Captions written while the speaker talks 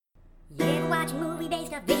watch a movie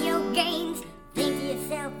based off video games. Think to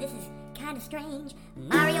yourself, this is kind of strange.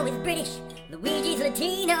 Mario is British, Luigi's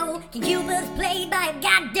Latino, King Koopa's played by a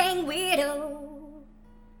goddamn weirdo.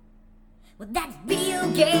 Well, that's video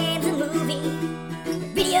games and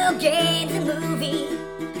movie. Video games and movie.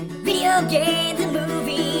 Video games and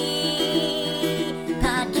movie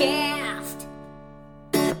podcast.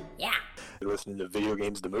 Yeah. You're listening to Video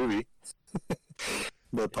Games the Movie,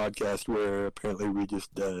 the podcast where apparently we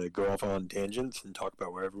just go off on tangents and talk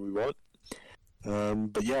about wherever we want.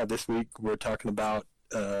 But yeah, this week we're talking about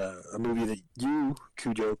a movie that you,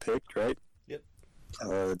 Cujo, picked, right? Yep.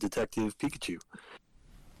 Detective Pikachu.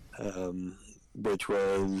 Which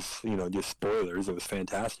was, just spoilers. It was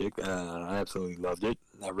fantastic. I absolutely loved it.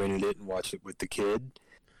 I rented it and watched it with the kid,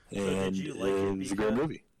 and it was a great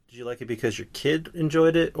movie. Did you like it because your kid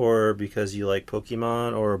enjoyed it, or because you like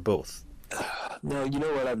Pokemon, or both? No, you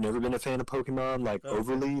know what? I've never been a fan of Pokemon,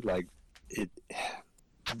 overly.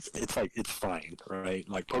 It's fine, right?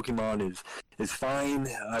 Like, Pokemon is fine.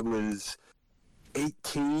 I was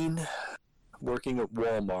 18, working at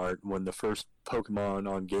Walmart when the first Pokemon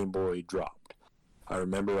on Game Boy dropped. I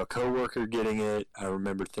remember a coworker getting it. I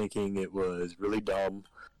remember thinking it was really dumb.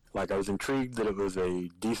 Like, I was intrigued that it was a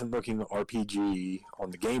decent-looking RPG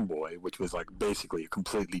on the Game Boy, which was, basically a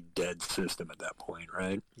completely dead system at that point,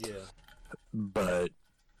 right? Yeah. But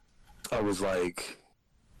I was like,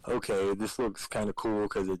 okay, this looks kind of cool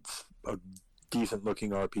because it's a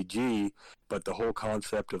decent-looking RPG, but the whole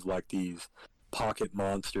concept of, these pocket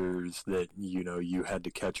monsters that, you had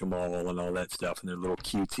to catch them all and all that stuff, and they're little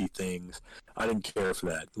cutesy things. I didn't care for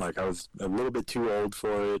that. I was a little bit too old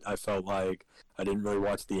for it. I felt like I didn't really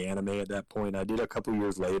watch the anime at that point. I did a couple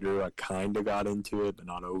years later. I kind of got into it, but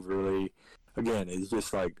not overly. Again, it's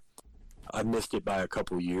just I missed it by a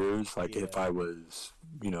couple years. If I was,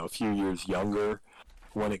 a few years younger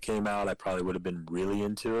when it came out, I probably would have been really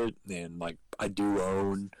into it. And, I do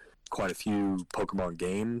own quite a few Pokemon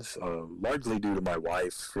games, largely due to my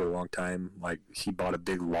wife for a long time. She bought a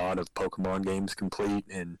big lot of Pokemon games complete,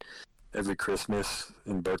 and every Christmas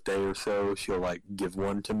and birthday or so, she'll, give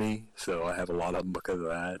one to me. So I have a lot of them because of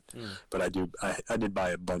that. But I did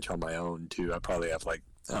buy a bunch on my own, too. I probably have,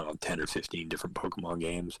 10 or 15 different Pokemon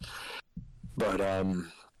games. But,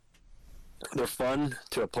 they're fun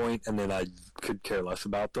to a point, and then I could care less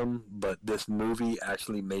about them. But this movie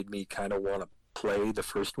actually made me kind of want to play the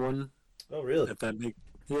first one. Oh, really?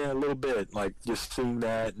 Yeah, a little bit. Just seeing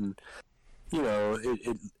that, and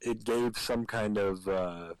it gave some kind of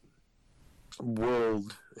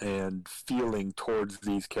world and feeling towards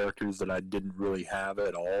these characters that I didn't really have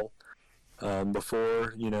at all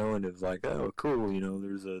before. And it was oh, cool.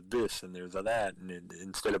 There's a this and there's a that, and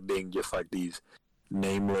instead of being just these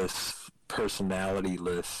nameless,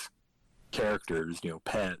 personality-less characters,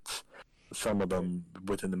 pets. Some of them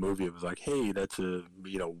within the movie, it was hey, that's a,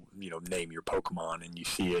 name your Pokemon, and you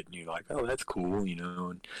see it, and you're oh, that's cool, and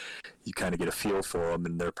you kind of get a feel for them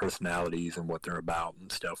and their personalities and what they're about and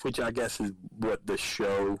stuff, which I guess is what the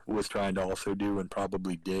show was trying to also do and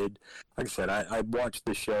probably did. Like I said, I watched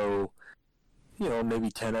the show, maybe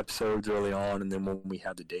 10 episodes early on, and then when we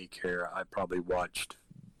had the daycare, I probably watched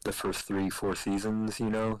the first 3-4 seasons,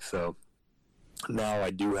 so now I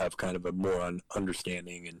do have kind of a more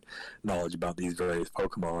understanding and knowledge about these various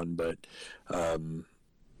Pokemon, but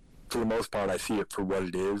for the most part, I see it for what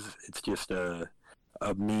it is. It's just a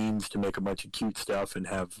means to make a bunch of cute stuff and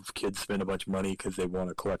have kids spend a bunch of money because they want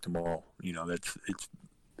to collect them all.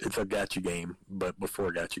 It's a gacha game, but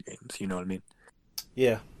before gacha games. You know what I mean?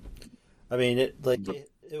 Yeah. I mean, it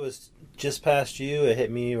was just past you. It hit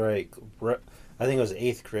me I think it was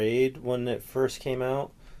 8th grade when it first came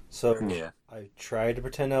out. So yeah. I tried to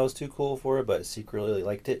pretend I was too cool for it, but secretly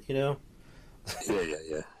liked it, Yeah.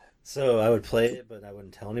 So I would play it, but I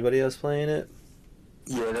wouldn't tell anybody I was playing it.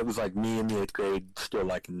 Yeah, that was me in the 8th grade, still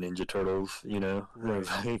liking Ninja Turtles, Right. I was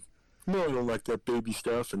no, I don't like that baby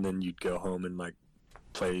stuff, and then you'd go home and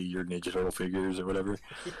play your Ninja Turtle figures or whatever.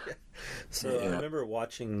 Yeah. So I remember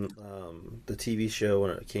watching the TV show when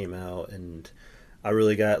it came out, and I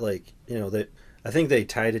really got I think they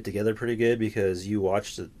tied it together pretty good because you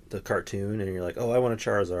watched the cartoon and you're oh, I want a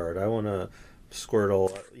Charizard, I want a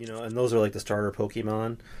Squirtle, and those are the starter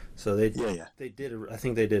Pokemon. So they did. I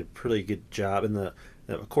think they did a pretty good job. And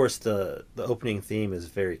of course the opening theme is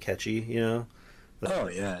very catchy. Oh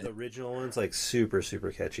yeah. The original one's super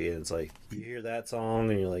super catchy, and it's you hear that song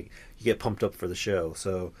and you're you get pumped up for the show.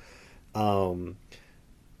 So,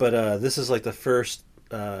 but this is the first.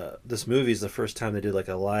 This movie is the first time they did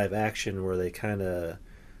a live action where they kind of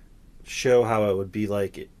show how it would be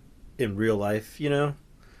in real life,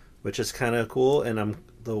 which is kind of cool. And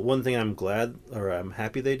the one thing I'm glad or I'm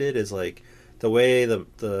happy they did is like the way the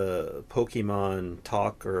Pokemon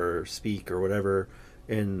talk or speak or whatever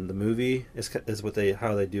in the movie is what they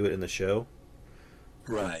how they do it in the show.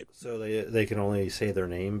 Right. So they can only say their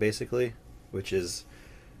name basically, which is,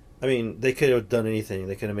 I mean, they could have done anything.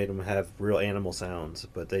 They could have made them have real animal sounds,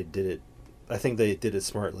 but they did it. I think they did it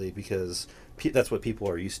smartly because that's what people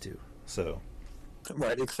are used to. So.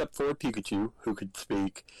 Right, except for Pikachu, who could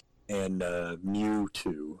speak, and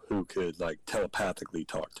Mewtwo, who could like telepathically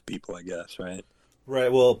talk to people, I guess, right?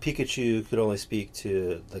 Right. Well, Pikachu could only speak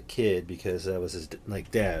to the kid because that was his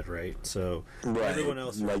like dad, right? So right. Everyone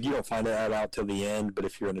else, like you don't find that out till the end, but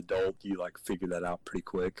if you're an adult, you like figure that out pretty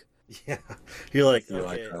quick. Yeah, you're like, you're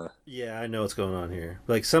okay, like, yeah, I know what's going on here.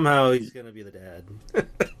 Like somehow he's gonna be the dad.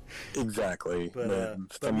 Exactly. But,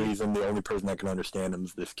 for some reason, the only person that can understand him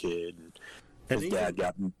is this kid. And his dad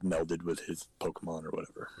got melded with his Pokemon or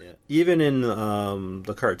whatever. Yeah. Even in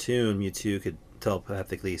the cartoon, Mewtwo could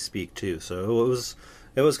telepathically speak too. So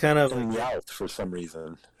it was kind of and Meowth for some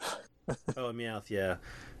reason. Oh, Meowth, yeah.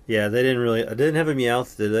 Yeah, they didn't have a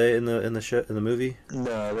Meowth, did they, in the show, in the movie?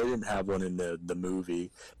 No, they didn't have one in the movie.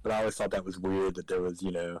 But I always thought that was weird that there was,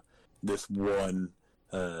 this one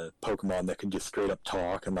Pokemon that can just straight up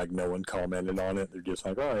talk and like no one commented on it. They're just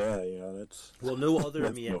like, oh yeah, that's. Well, no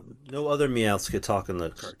other no other Meowths could talk in the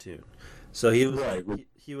cartoon. So he was right.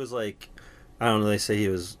 he was like, I don't know. They say he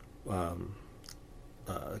was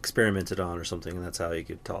experimented on or something, and that's how he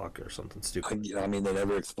could talk or something stupid. I mean, they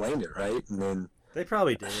never explained it, right? And then they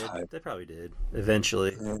probably did. They probably did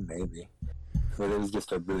eventually. Yeah, maybe. But it was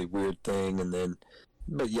just a really weird thing, and then,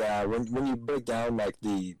 but yeah, when you break down like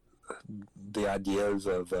the ideas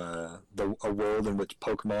of a world in which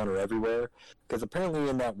Pokemon are everywhere, because apparently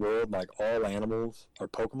in that world, like all animals are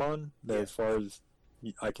Pokemon. Yeah. As far as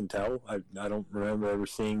I can tell, I don't remember ever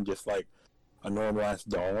seeing just like a normal ass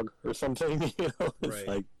dog or something. It's right.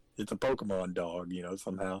 Like it's a Pokemon dog,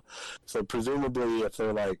 somehow. So presumably, if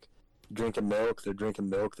they're like drinking milk, they're drinking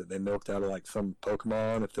milk that they milked out of like some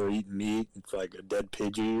Pokemon. If they're eating meat, it's like a dead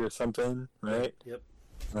Pidgey or something, right? Yep.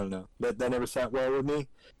 I don't know. That never sat well with me,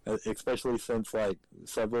 especially since like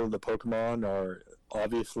several of the Pokemon are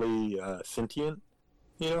obviously sentient.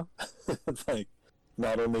 It's like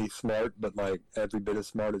not only smart but like every bit as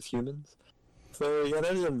smart as humans. So yeah,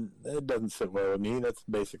 that doesn't sit well with me. That's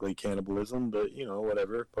basically cannibalism, but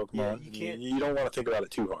whatever. Pokemon, yeah, you don't want to think about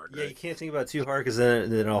it too hard. Yeah, right? You can't think about it too hard because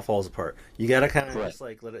then it all falls apart. You gotta kind of just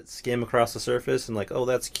like let it skim across the surface and like, oh,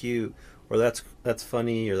 that's cute, or that's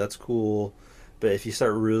funny, or that's cool. But if you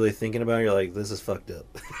start really thinking about it, you're like, this is fucked up.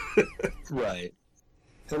 Right.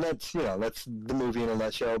 And that's the movie in a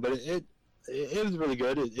nutshell. But it was really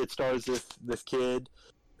good. It stars this kid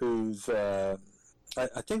who's I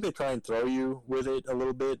think they try and throw you with it a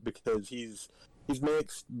little bit because he's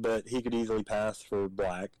mixed, but he could easily pass for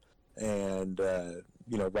black. And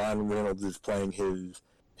Ryan Reynolds is playing his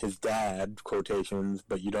dad, quotations,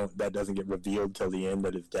 but that doesn't get revealed till the end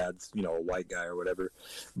that his dad's a white guy or whatever.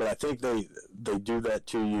 But I think they do that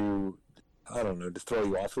to you, I don't know, to throw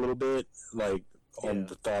you off a little bit, like on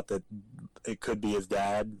the thought that it could be his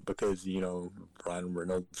dad because Ryan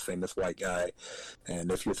Reynolds, famous white guy,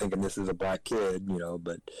 and if you're thinking this is a black kid,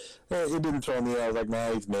 but it didn't throw me. I was like,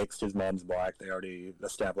 nah, he's mixed, his mom's black, they already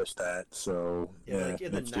established that. So like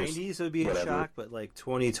in the 90s it would be a shock, but like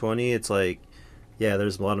 2020 it's like, yeah,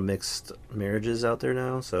 there's a lot of mixed marriages out there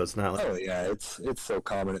now, so it's not like... Oh yeah, it's so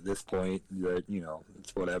common at this point that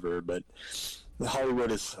it's whatever. But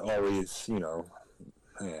Hollywood is always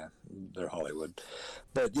yeah, they're Hollywood.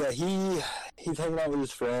 But yeah, he's hanging out with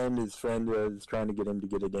his friend. His friend was trying to get him to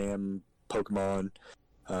get a damn Pokemon,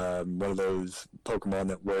 one of those Pokemon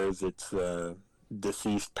that wears its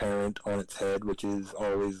deceased parent on its head, which has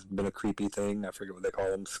always been a creepy thing. I forget what they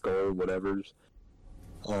call them, skull whatevers.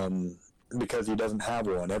 Because he doesn't have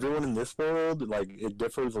one. Everyone in this world, like, it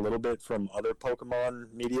differs a little bit from other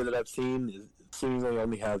Pokemon media that I've seen. It seemingly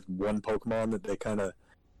only has one Pokemon that they kind of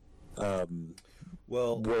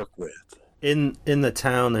work with. In the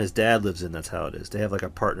town that his dad lives in, that's how it is. They have like a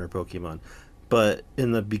partner Pokemon. But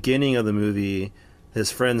in the beginning of the movie,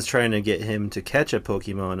 his friend's trying to get him to catch a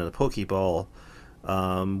Pokemon in a Pokeball,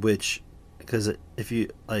 which, because if you,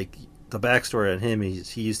 like, the backstory on him,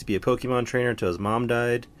 he used to be a Pokemon trainer until his mom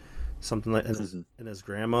died. Something like, and his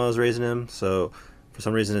grandma was raising him. So for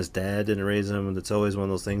some reason his dad didn't raise him, and it's always one of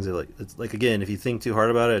those things that, like, it's like, again, if you think too hard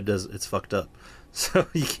about it, it's fucked up. So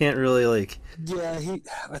you can't really, like... Yeah,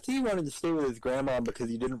 I think he wanted to stay with his grandma because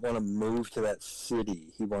he didn't want to move to that city.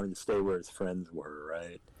 He wanted to stay where his friends were,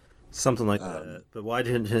 right? Something like that. But why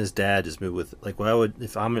didn't his dad just move with? Like, why would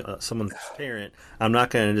if I'm someone's parent, I'm not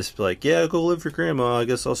gonna just be like, yeah, go live for grandma. I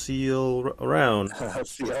guess I'll see you around.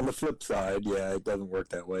 See, on the flip side, yeah, it doesn't work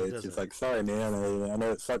that way. It's just like, sorry, man, I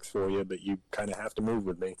know it sucks for you, but you kind of have to move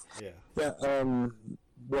with me. Yeah. Yeah.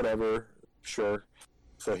 Whatever. Sure.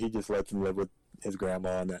 So he just lets him live with his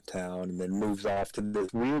grandma in that town, and then moves off to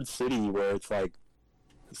this weird city where it's like,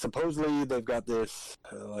 supposedly they've got this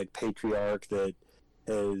like patriarch that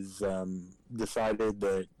has decided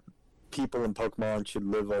that people in Pokemon should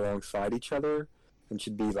live alongside each other and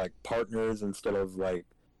should be like partners instead of like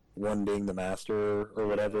one being the master or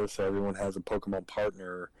whatever. So everyone has a Pokemon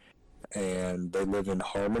partner, and they live in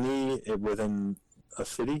harmony within a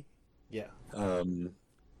city. Yeah. And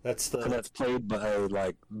that's played by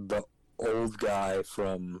like the old guy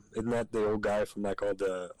from, isn't that the old guy from like all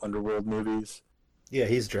the Underworld movies? Yeah,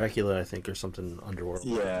 he's Dracula, I think, or something Underworld.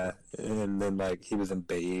 Yeah, and then like he was in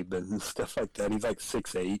Babe and stuff like that. He's like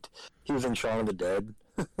 6'8". He was in Shaun of the Dead.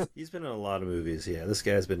 He's been in a lot of movies. Yeah, this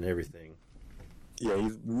guy's been in everything. Yeah,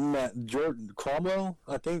 he's Jordan Cromwell,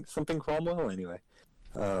 I think, something Cromwell. Anyway,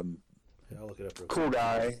 I'll look it up. Cool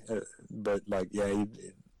guy, but like, yeah,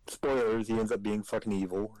 spoilers. He ends up being fucking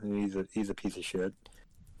evil, and he's a piece of shit.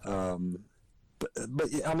 But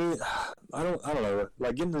I mean, I don't know.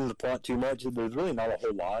 Like, getting into the plot too much, there's really not a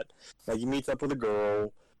whole lot. Like, he meets up with a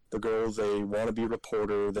girl. The girl's a wannabe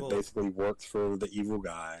reporter that basically works for the evil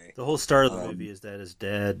guy. The whole start of the movie is that his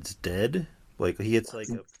dad's dead. Like, he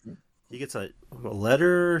gets a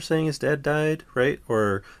letter saying his dad died, right?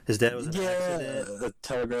 Or his dad was in an accident. A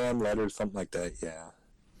telegram, letter, something like that. Yeah.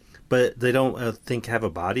 But they don't have a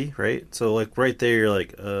body, right? So like right there, you're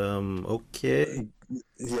like, okay.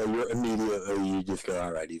 Yeah, you just go,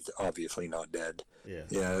 all right, he's obviously not dead. Yeah.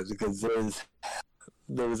 Yeah, because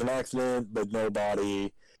there was an accident, but no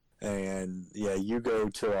body, and yeah, you go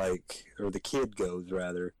to like, or the kid goes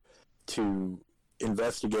rather, to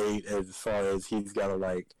investigate as far as he's got to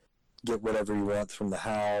like get whatever he wants from the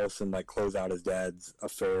house and like close out his dad's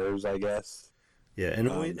affairs, I guess. Yeah, and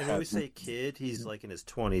when we say kid, he's like in his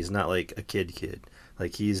 20s, not like a kid.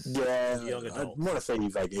 Like he's a young adult. I want to say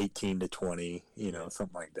he's like 18 to 20,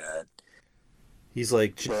 something like that. He's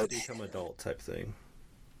like just become adult type thing.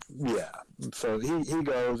 Yeah, so he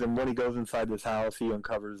goes, and when he goes inside this house, he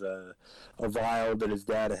uncovers a vial that his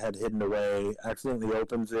dad had hidden away, accidentally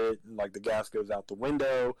opens it, and like the gas goes out the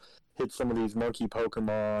window, hits some of these monkey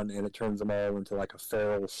Pokemon, and it turns them all into like a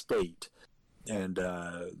feral state. And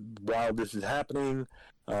while this is happening,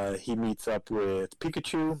 he meets up with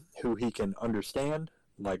Pikachu, who he can understand.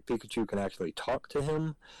 Like, Pikachu can actually talk to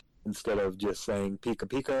him instead of just saying Pika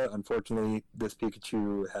Pika. Unfortunately, this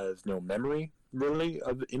Pikachu has no memory, really,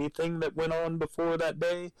 of anything that went on before that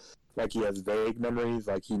day. Like, he has vague memories,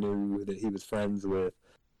 like he knew that he was friends with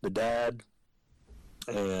the dad,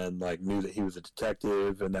 and, like, knew that he was a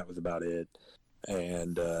detective, and that was about it.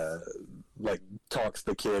 And like talks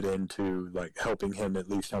the kid into like helping him at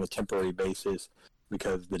least on a temporary basis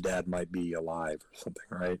because the dad might be alive or something,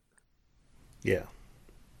 right? Yeah.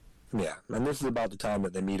 Yeah, and this is about the time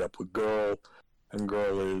that they meet up with Girl, and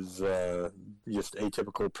Girl is just a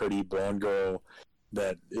typical pretty blonde girl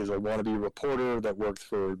that is a wannabe reporter that works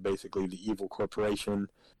for basically the evil corporation.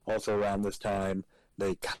 Also around this time,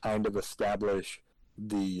 they kind of establish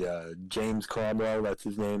the James Cromwell, that's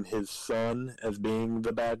his name, his son, as being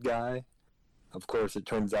the bad guy. Of course, it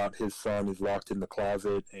turns out his son is locked in the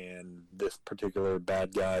closet, and this particular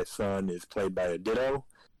bad guy son is played by a Ditto,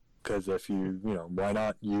 because if why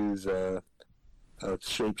not use a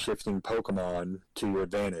shape-shifting Pokemon to your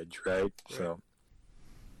advantage, right? So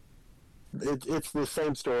it's the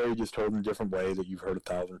same story, just told in a different way that you've heard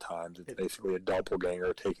 1,000 times. It's basically a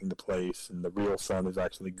doppelganger taking the place, and the real son is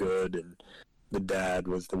actually good, and the dad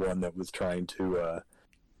was the one that was trying to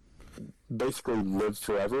basically live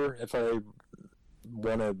forever. If I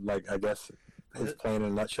want to, like, I guess his plan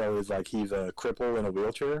in a nutshell is like he's a cripple in a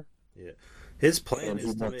wheelchair. Yeah, his plan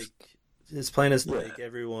is to make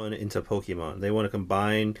everyone into Pokemon. They want to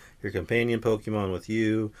combine your companion Pokemon with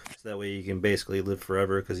you, so that way you can basically live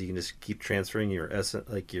forever because you can just keep transferring your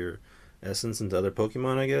essence into other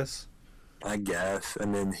Pokemon, I guess.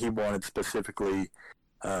 And then he wanted specifically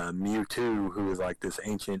Mewtwo, who was like this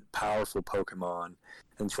ancient, powerful Pokemon,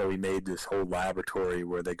 and so he made this whole laboratory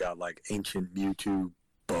where they got like ancient Mewtwo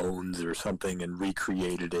bones or something and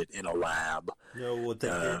recreated it in a lab. No, what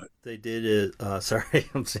they did is, sorry,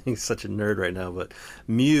 I'm saying such a nerd right now, but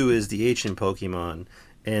Mew is the ancient Pokemon,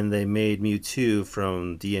 and they made Mewtwo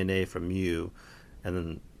from DNA from Mew, and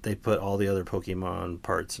then they put all the other Pokemon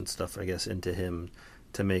parts and stuff, I guess, into him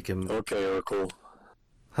to make him... Okay, Urkel.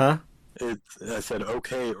 Huh? I said,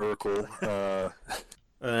 okay, Urkel.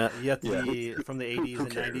 You have to Yeah, be from the who, 80s who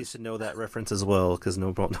and 90s cares? to know that reference as well, because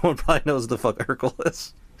no one probably knows the fuck Urkel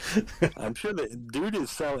is. I'm sure that dude is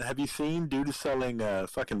selling. Have you seen dude is selling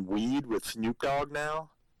fucking weed with Snoop Dogg now?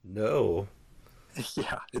 No.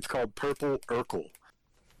 Yeah, it's called Purple Urkel.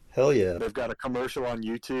 Hell yeah. They've got a commercial on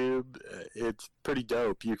YouTube. It's pretty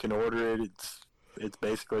dope. You can order it. It's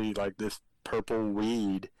basically like this purple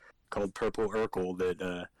weed called Purple Urkel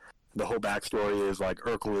that the whole backstory is like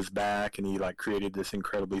Urkel is back and he like created this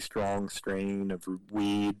incredibly strong strain of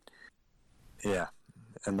weed. Yeah.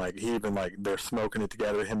 And like he even like they're smoking it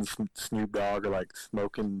together. Him and Snoop Dogg are like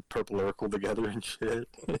smoking Purple Urkel together and shit.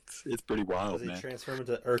 It's pretty Does wild, he man. transform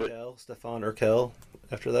into But Urkel, Stefan Urkel,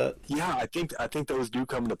 after that? yeah, I think those do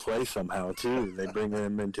come into play somehow too. They bring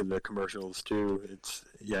them into the commercials too.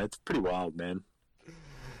 It's pretty wild, man.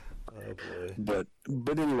 Oh boy.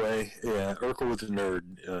 But anyway, yeah, Urkel was a nerd.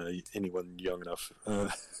 Anyone young enough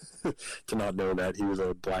to not know that he was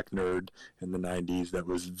a black nerd in the '90s that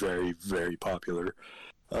was very very popular.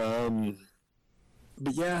 Um,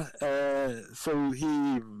 but yeah, so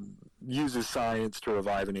he uses science to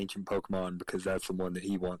revive an ancient Pokemon because that's the one that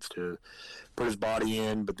he wants to put his body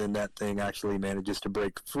in. But then that thing actually manages to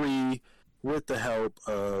break free with the help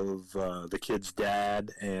of the kid's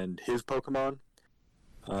dad and his Pokemon.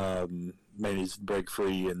 Managed to break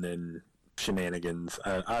free, and then shenanigans.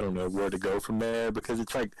 I don't know where to go from there because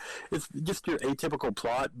it's just your atypical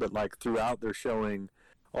plot, but like throughout they're showing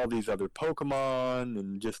all these other Pokemon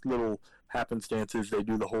and just little happenstances. They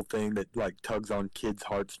do the whole thing that like tugs on kids'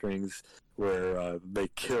 heartstrings, where they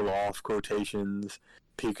kill off quotations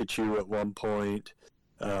Pikachu at one point.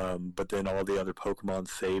 But then all the other Pokemon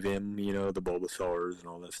save him, the Bulbasaurs and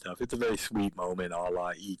all that stuff. It's a very sweet moment, a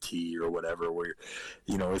la E.T. or whatever, where,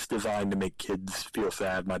 it's designed to make kids feel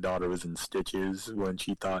sad. My daughter was in stitches when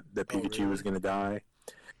she thought that Oh Pikachu was really? going to die.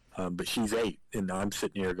 But she's 8, and I'm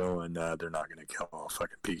sitting here going, they're not going to kill off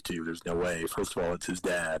fucking Pikachu. There's no way. First of all, it's his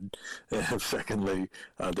dad. And secondly,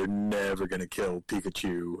 they're never going to kill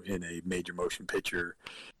Pikachu in a major motion picture.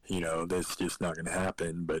 That's just not going to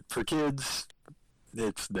happen. But for kids,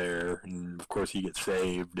 it's there, and of course he gets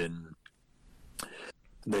saved, and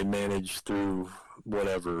they manage through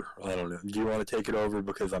whatever. I don't know. Do you want to take it over?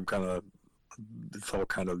 Because it's all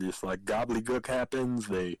kind of just like gobbledygook happens.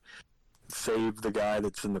 They save the guy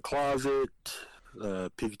that's in the closet.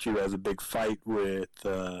 Pikachu has a big fight with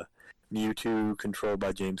Mewtwo, controlled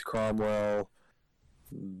by James Cromwell.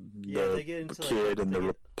 Yeah, The they get into kid and they the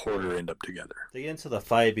get reporter end up together. they get into the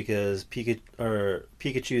fight because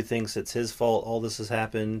Pikachu thinks it's his fault. All this has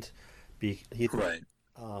happened. He Right.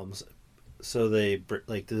 s- so they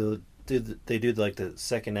like they do like the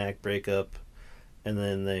second act breakup, and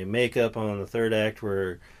then they make up on the third act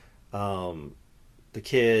where um, the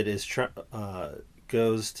kid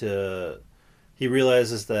goes to he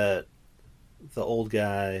realizes that the old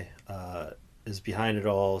guy is behind it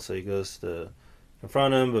all, so he goes to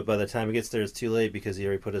confront him. But by the time he gets there, it's too late because he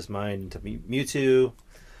already put his mind into Mewtwo,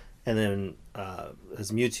 and then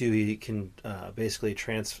as Mewtwo, he can basically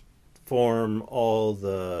transform all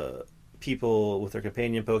the people with their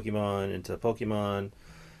companion Pokemon into Pokemon,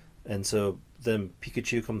 and so then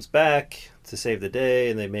Pikachu comes back to save the day,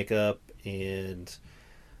 and they make up, and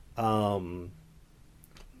um,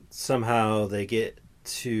 somehow they get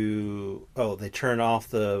they turn off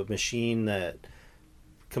the machine that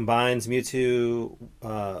combines Mewtwo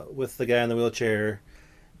with the guy in the wheelchair,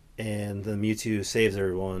 and the Mewtwo saves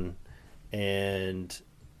everyone. And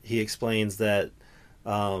he explains that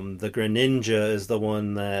the Greninja is the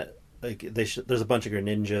one that there's a bunch of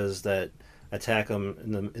Greninjas that attack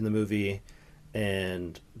him in the movie,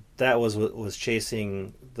 and that was what was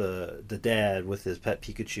chasing the dad with his pet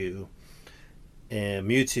Pikachu. And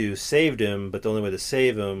Mewtwo saved him, but the only way to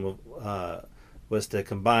save him was to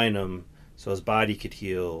combine him so his body could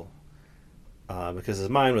heal. Because his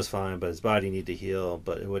mind was fine, but his body needed to heal.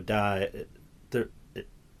 But it would die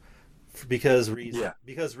because Yeah.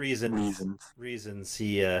 reasons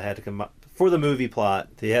he had to combine for the movie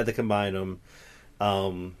plot. They had to combine them,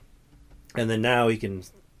 and then now he can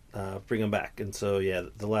bring him back. And so yeah,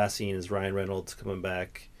 the last scene is Ryan Reynolds coming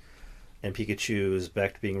back, and Pikachu is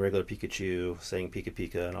back to being regular Pikachu, saying Pika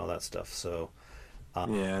Pika and all that stuff. So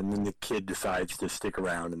Yeah, and then the kid decides to stick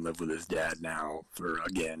around and live with his dad now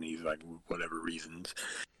again, he's like, whatever reasons.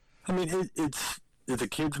 I mean, it's a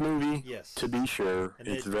kid's movie, yes, to be sure. and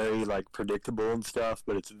It's very, like, predictable and stuff,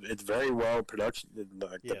 but it's very well production.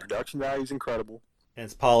 Like, the yeah, production value is incredible. and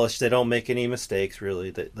it's polished. They don't make any mistakes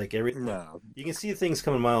really. That like No. you can see things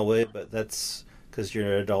coming a mile away, but that's because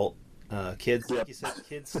you're an adult. Kids, like Yep. you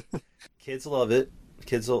said, kids love it.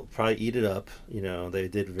 kids will probably eat it up. They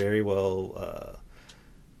did very well.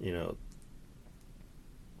 You know,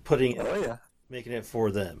 putting Oh yeah. making it for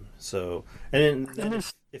them. So, and then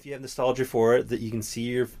if you have nostalgia for it, that you can see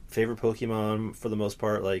your favorite Pokemon for the most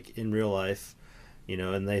part, like in real life,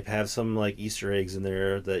 and they have some like Easter eggs in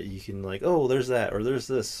there that you can like, oh, there's that, or there's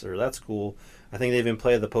this, or that's cool. I think they even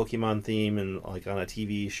play the Pokemon theme and like on a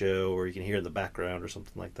TV show, or you can hear it in the background or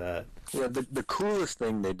something like that. Yeah, the coolest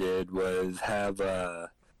thing they did was have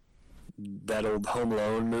that old Home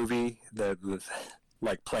Alone movie that was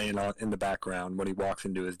like playing on in the background when he walks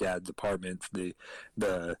into his dad's apartment.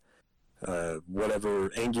 The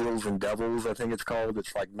whatever Angels and Devils, I think it's called.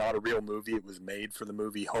 It's like not a real movie. It was made for the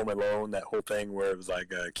movie Home Alone. That whole thing where it was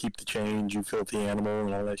like keep the change, you filthy animal,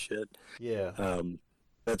 and all that shit. Yeah.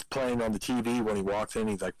 That's playing on the TV when he walks in.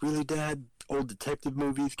 He's like, "Really, Dad? Old detective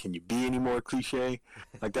movies? Can you be any more cliche?"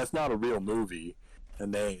 Like that's not a real movie.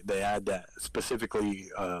 And they add that specifically.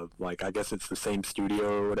 Like I guess it's the same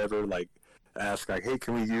studio or whatever. Like ask like, "Hey,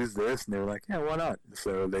 can we use this?" And they were like, "Yeah, why not?"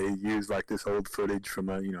 So they use like this old footage from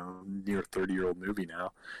a near 30-year-old movie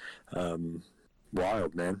now.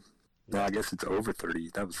 Wild, man. No, I guess it's over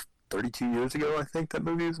 30. That was 32 years ago. I think that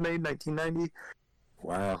movie was made, 1990.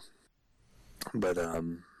 Wow. But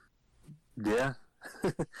yeah,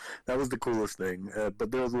 that was the coolest thing.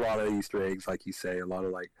 But there was a lot of Easter eggs, like you say, a lot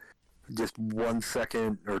of like just 1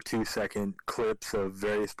 second or 2 second clips of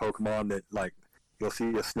various Pokemon that like you'll see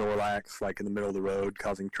a Snorlax like in the middle of the road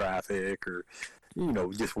causing traffic or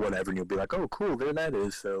just whatever, and you'll be like, oh cool, there that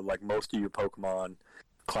is. So like most of your Pokemon,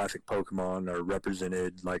 classic Pokemon, are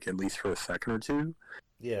represented like at least for a second or two.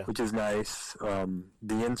 Yeah. Which is nice. The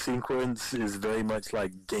end sequence is very much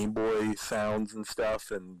like Game Boy sounds and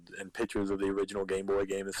stuff, and pictures of the original Game Boy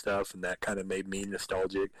game and stuff, and that kind of made me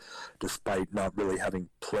nostalgic, despite not really having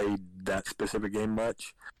played that specific game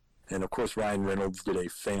much. And of course, Ryan Reynolds did a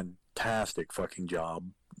fantastic fucking job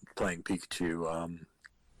playing Pikachu.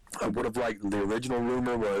 I would have liked, the original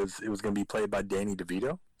rumor was it was going to be played by Danny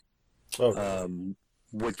DeVito,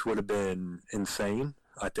 which would have been insane.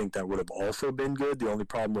 I think that would have also been good. The only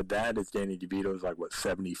problem with that is Danny DeVito is like,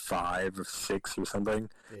 75 or 6 or something.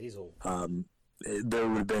 Yeah, he's old. There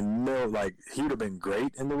would have been he would have been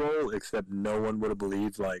great in the role, except no one would have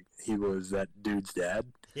believed, like, he was that dude's dad.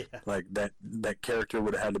 Yeah. Like, that character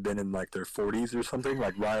would have had to been in, like, their 40s or something.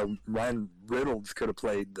 Like, Ryan Reynolds could have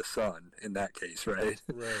played the son in that case, right?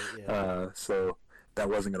 Right, yeah. So that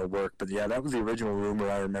wasn't going to work. But, yeah, that was the original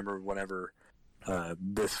rumor. I remember whenever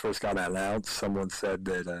this first got announced, someone said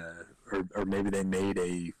that, or maybe they made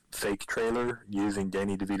a fake trailer using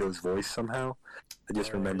Danny DeVito's voice somehow. I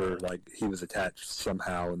just remember, like, he was attached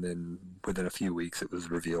somehow, and then within a few weeks it was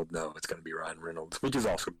revealed, no, it's going to be Ryan Reynolds, which is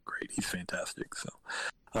also great. He's fantastic. So,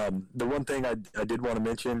 the one thing I did want to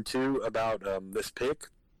mention, too, about this pick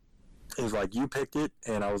is, like, you picked it,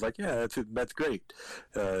 and I was like, yeah, that's great.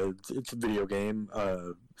 It's a video game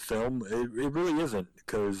film. It really isn't,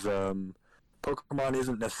 because Pokemon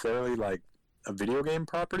isn't necessarily like a video game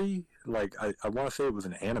property. Like I want to say it was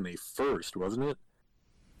an anime first, wasn't it?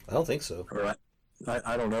 I don't think so. Or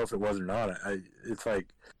I don't know if it was or not. It's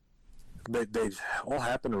like they all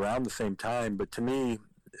happened around the same time. But to me,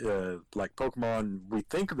 like Pokemon, we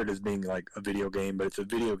think of it as being like a video game, but it's a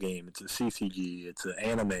video game. It's a CCG. It's an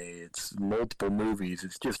anime. It's multiple movies.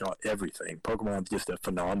 It's just not everything. Pokemon's just a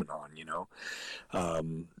phenomenon,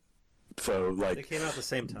 So like they came out at the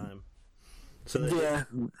same time. Yeah.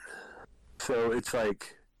 So it's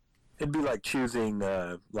like, it'd be like choosing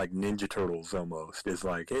like Ninja Turtles almost. It's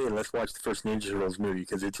like, hey, let's watch the first Ninja Turtles movie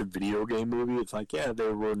because it's a video game movie. It's like, yeah,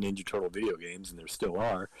 there were Ninja Turtle video games and there still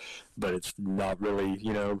are, but it's not really,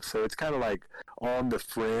 so it's kind of like on the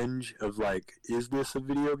fringe of like, is this a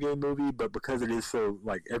video game movie? But because it is so,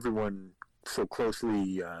 like, everyone so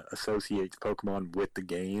closely associates Pokemon with the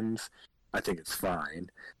games, I think it's fine,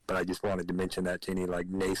 but I just wanted to mention that to any like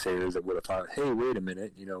naysayers that would have thought, hey, wait a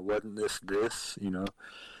minute, wasn't this?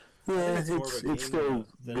 Yeah, it's still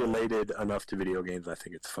related enough to video games. I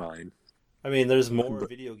think it's fine. I mean, there's more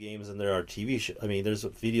video games than there are TV shows. I mean, there's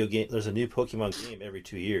a new Pokemon game every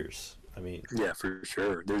 2 years. I mean, yeah, for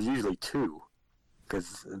sure. There's usually 2.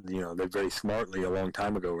 Because, they very smartly a long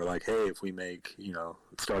time ago were like, hey, if we make,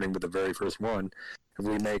 starting with the very first one, if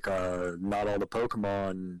we make not all the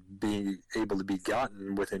Pokemon being able to be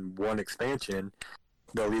gotten within one expansion,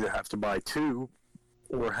 they'll either have to buy 2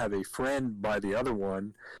 or have a friend buy the other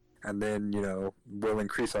one, and then, we'll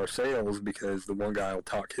increase our sales because the one guy will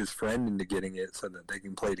talk his friend into getting it so that they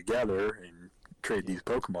can play together and trade these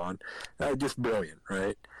Pokemon. Just brilliant,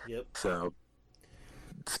 right? Yep. So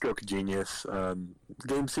stroke of genius.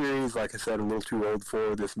 Game series, like I said, a little too old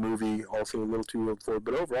for. This movie, also a little too old for.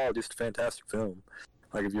 But overall, just a fantastic film.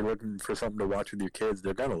 Like, if you're looking for something to watch with your kids,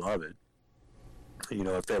 they're going to love it. You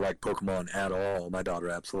know, if they like Pokemon at all, my daughter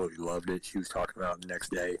absolutely loved it. She was talking about it the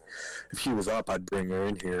next day. If she was up, I'd bring her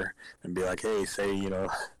in here and be like, hey, say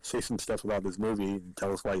some stuff about this movie and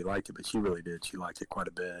tell us why you liked it. But she really did. She liked it quite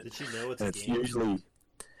a bit. Did she know it's and a it's game? Usually,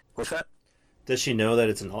 what's that? Does she know that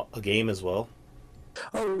it's a game as well?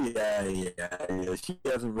 Oh, yeah. She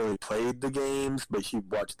hasn't really played the games, but she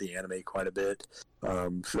watched the anime quite a bit.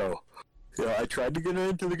 Yeah, I tried to get her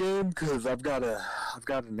into the game because I've got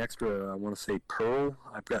an extra, I want to say, Pearl.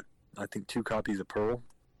 I've got, I think, 2 copies of Pearl.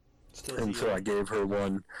 So I gave her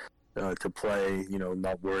one to play,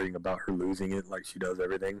 not worrying about her losing it like she does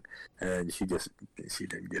everything. And she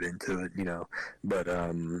didn't get into it, But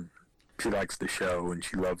she likes the show and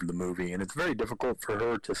she loved the movie. And it's very difficult for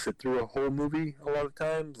her to sit through a whole movie a lot of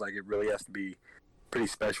times. Like, it really has to be pretty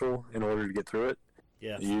special in order to get through it.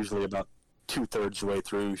 Yeah. Usually about 2/3 the way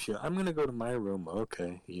through, I'm gonna go to my room.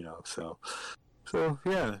 Okay, so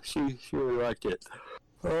yeah, she really liked it.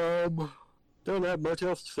 Don't have much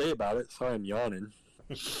else to say about it. Sorry, I'm yawning.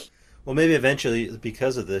 Well, maybe eventually,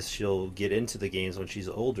 because of this, she'll get into the games when she's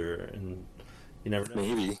older, and you never know.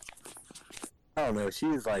 Maybe. I don't know.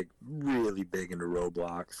 She's like really big into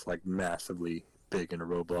Roblox, like massively big into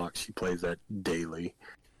Roblox. She plays that daily.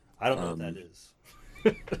 I don't know what that is.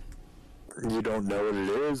 You don't know what it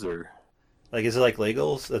is, or? Like, is it like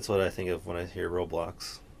Legos? That's what I think of when I hear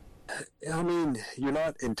Roblox. I mean, you're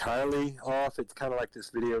not entirely off. It's kind of like this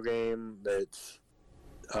video game that's,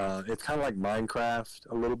 it's kind of like Minecraft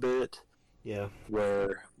a little bit. Yeah.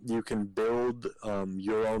 Where you can build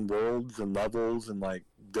your own worlds and levels and, like,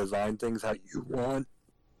 design things how you want.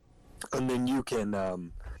 And then you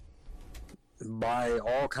can buy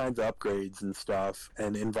all kinds of upgrades and stuff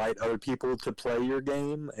and invite other people to play your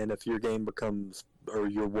game. And if your game becomes, or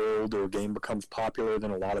your world or game becomes popular,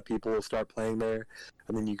 then a lot of people will start playing there,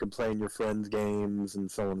 and then you can play in your friends' games and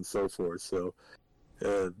so on and so forth. So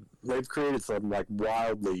they've created some like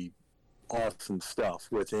wildly awesome stuff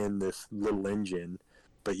within this little engine.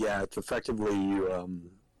 But yeah, it's effectively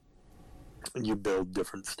you build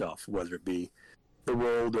different stuff, whether it be the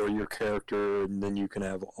world or your character, and then you can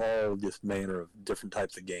have all this manner of different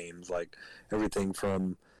types of games, like everything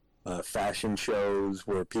from fashion shows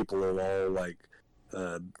where people will all like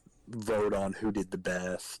vote on who did the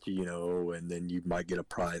best, and then you might get a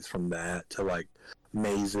prize from that, to like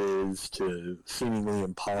mazes, to seemingly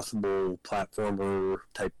impossible platformer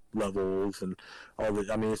type levels, and all that.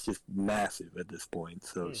 I mean, it's just massive at this point.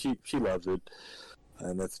 So she loves it,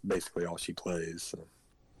 and that's basically all she plays. So.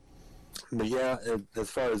 But yeah, as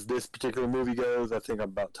far as this particular movie goes, I think I'm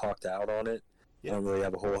about talked out on it. Yeah. I don't really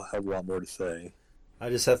have a whole hell of a lot more to say. I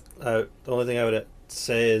just have the only thing I would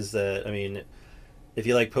say is that, I mean, if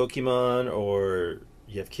you like Pokemon or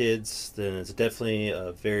you have kids, then it's definitely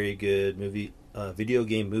a very good movie, video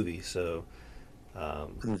game movie. So, yeah,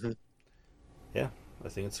 I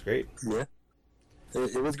think it's great. Yeah,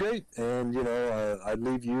 it was great, and I'd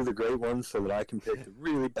leave you the great ones so that I can pick the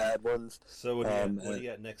really bad ones. So what do you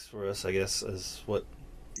got next for us? I guess is what.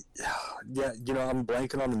 Yeah, I'm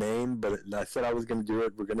blanking on the name, but I said I was going to do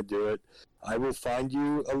it. We're going to do it. I will find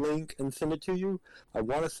you a link and send it to you. I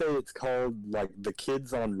want to say it's called, like, The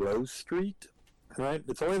Kids on Rose Street, right?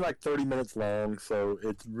 It's only, like, 30 minutes long, so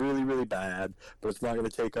it's really, really bad, but it's not going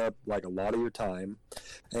to take up, like, a lot of your time.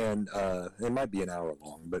 And it might be an hour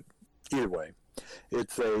long, but either way.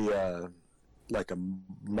 It's like a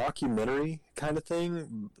mockumentary kind of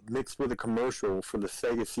thing mixed with a commercial for the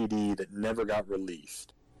Sega CD that never got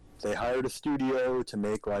released. They hired a studio to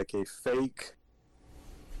make like a fake,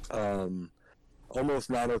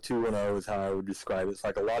 almost 90210 is how I would describe it. It's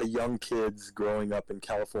like a lot of young kids growing up in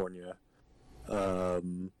California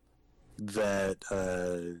that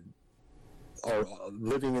are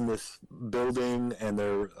living in this building, and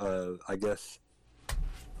they're, I guess,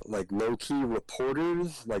 like low-key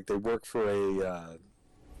reporters. Like, they work for a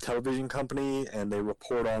television company, and they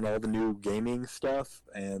report on all the new gaming stuff,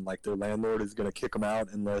 and like their landlord is going to kick them out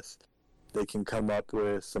unless they can come up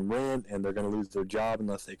with some rent, and they're going to lose their job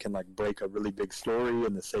unless they can like break a really big story,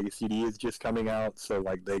 and the Sega CD is just coming out, so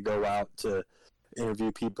like they go out to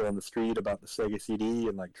interview people on the street about the Sega CD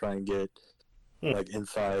and like try and get like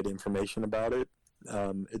inside information about it.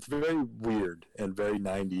 It's very weird and very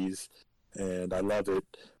 90s, and I love it.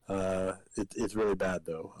 It's really bad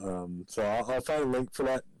though. So I'll find a link for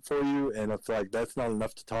that for you, and if like that's not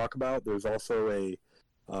enough to talk about, there's also a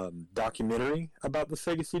documentary about the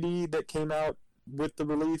Sega CD that came out with the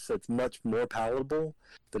release that's much more palatable,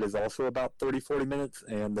 that is also about 30-40 minutes,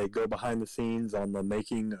 and they go behind the scenes on the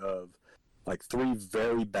making of like 3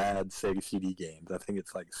 very bad Sega CD games. I think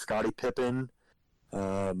it's like Scottie Pippen,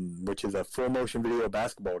 which is a full motion video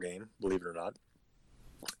basketball game, believe it or not.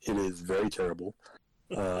 It is very terrible.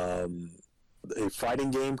 A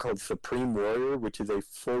fighting game called Supreme Warrior, which is a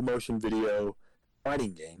full motion video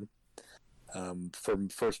fighting game from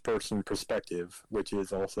first person perspective, which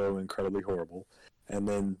is also incredibly horrible. And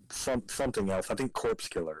then something else, I think Corpse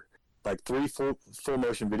Killer. Like 3 full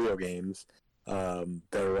motion video games that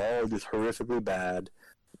are all just horrifically bad,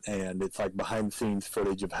 and it's like behind the scenes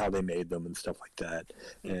footage of how they made them and stuff like that,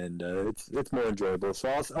 and it's more enjoyable. So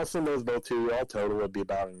I'll send those both to you. All total would be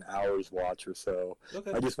about an hour's watch or so.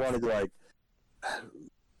 Okay. I just wanted to, like,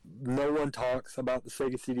 no one talks about the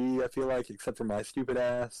Sega CD, I feel like, except for my stupid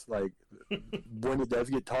ass. Like, when it does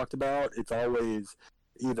get talked about, it's always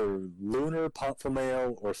either Lunar, Pop for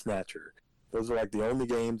Mail, or Snatcher. Those are like the only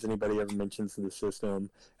games anybody ever mentions in the system,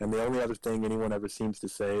 and the only other thing anyone ever seems to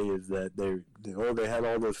say is that they had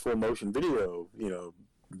all those full motion video,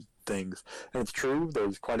 things. And it's true,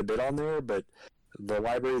 there's quite a bit on there, but the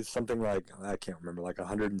library is something like, I can't remember, like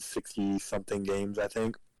 160 something games, I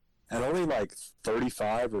think, and only like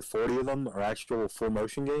 35 or 40 of them are actual full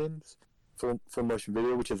motion games, full motion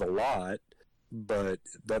video, which is a lot. But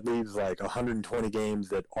that leaves like 120 games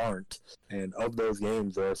that aren't, and of those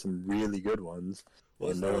games, there are some really good ones,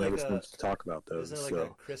 and no one ever seems to talk about those. Isn't there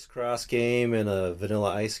like a Crisscross game and a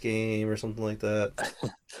Vanilla Ice game or something like that?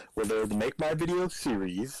 Well, there's the Make My Video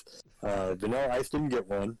series. Vanilla Ice didn't get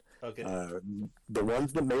one. Okay. The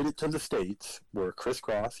ones that made it to the States were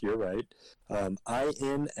Crisscross, you're right.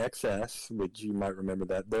 INXS, which you might remember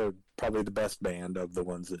that. They're probably the best band of the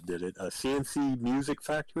ones that did it. CNC Music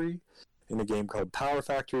Factory, in a game called Power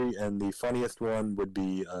Factory, and the funniest one would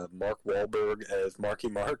be Mark Wahlberg as Marky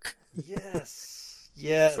Mark. Yes.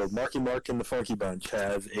 Yes. So Marky Mark and the Funky Bunch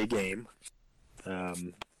has a game.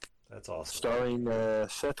 That's awesome. Starring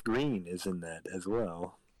Seth Green is in that as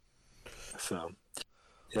well. So,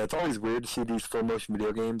 yeah, it's always weird to see these full motion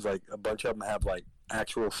video games. Like, a bunch of them have, like,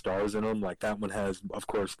 actual stars in them. Like, that one has, of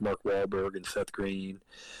course, Mark Wahlberg and Seth Green.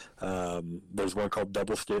 There's one called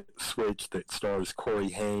Double Switch that stars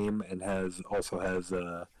Corey Haim and also has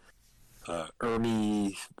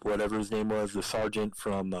Ernie, whatever his name was, the sergeant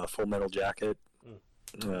from Full Metal Jacket.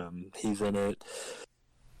 He's in it,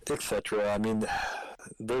 etc. I mean,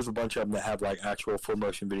 there's a bunch of them that have like actual full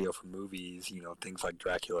motion video for movies, things like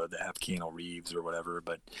Dracula that have Keanu Reeves or whatever.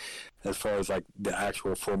 But as far as like the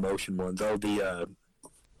actual full motion ones, the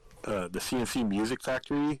CNC Music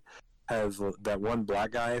Factory has that one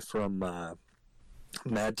black guy from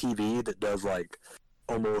Mad TV that does like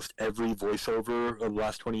almost every voiceover of the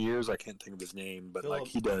last 20 years. I can't think of his name, but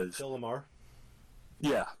he does. Phil Lamar?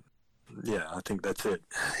 Yeah, I think that's it.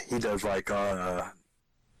 He does like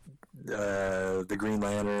the Green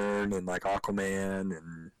Lantern and like Aquaman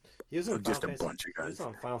and he was on just a bunch of guys. He was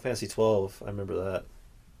on Final Fantasy 12. I remember that.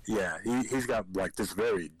 Yeah, he's got like this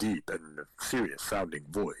very deep and serious sounding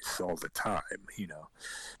voice all the time.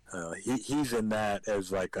 He's in that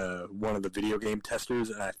as like one of the video game testers,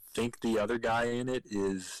 and I think the other guy in it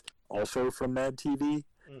is also from Mad TV.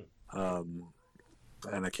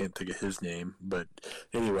 And I can't think of his name, but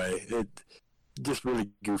anyway, it just really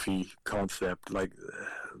goofy concept. Like,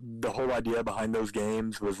 the whole idea behind those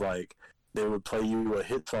games was like they would play you a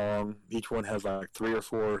hit song. Each one has like 3 or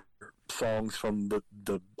 4 songs from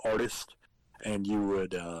the artist, and you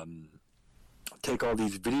would take all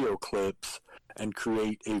these video clips and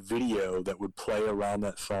create a video that would play around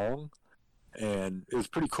that song. And it was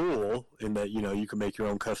pretty cool in that, you can make your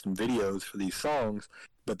own custom videos for these songs,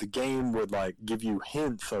 but the game would like give you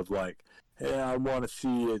hints of like, hey, I want to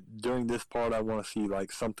see it during this part. I want to see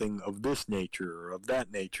like something of this nature or of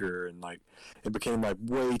that nature, and like it became like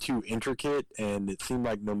way too intricate, and it seemed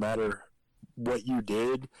like no matter what you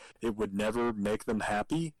did, it would never make them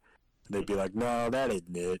happy. They'd be like, no, that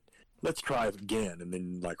isn't it. Let's try it again, and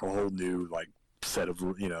then like a whole new like set of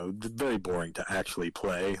very boring to actually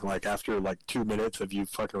play. Like after like 2 minutes of you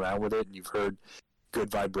fucking around with it, and you've heard Good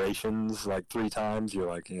Vibrations like 3 times, you're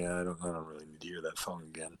like, yeah, I don't really need to hear that song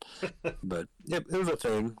again. But yeah, it was a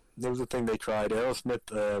thing. It was a thing they tried.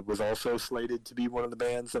 Aerosmith was also slated to be one of the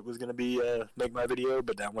bands that was going to be Make My Video,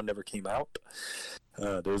 but that one never came out.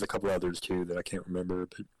 There was a couple others too that I can't remember,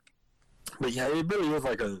 but yeah, it really is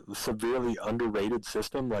like a severely underrated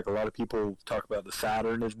system. Like, a lot of people talk about the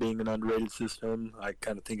Saturn as being an underrated system. I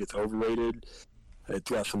kind of think it's overrated. It's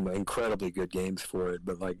got some incredibly good games for it,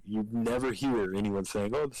 but like you never hear anyone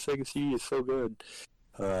saying, "Oh, the Sega CD is so good,"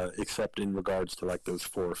 except in regards to like those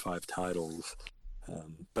 4 or 5 titles.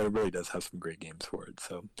 But it really does have some great games for it.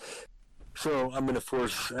 So I'm going to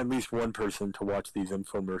force at least one person to watch these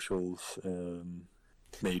infomercials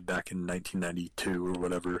made back in 1992 or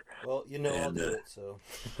whatever. Well, I'll do it, so...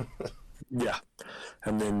 Yeah,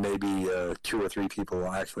 and then maybe 2 or 3 people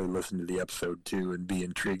will actually listen to the episode too and be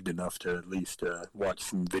intrigued enough to at least watch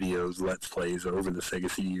some videos, let's plays over the Sega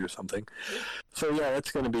CD or something. So yeah,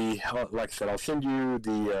 that's going to be, like I said, I'll send you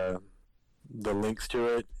the links to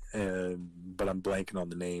it, but I'm blanking on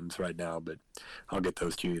the names right now, but I'll get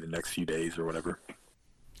those to you the next few days or whatever.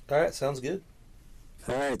 All right, sounds good.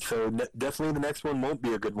 All right, so definitely the next one won't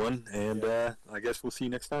be a good one, and I guess we'll see you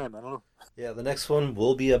next time. I don't know. Yeah, the next one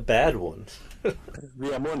will be a bad one.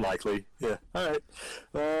 Yeah, more than likely. Yeah. All right.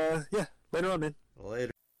 Yeah, later on, man.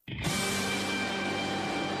 Later.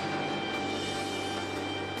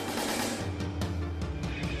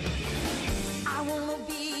 I wanna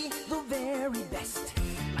be the very best,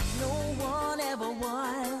 like no one ever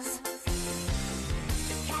was.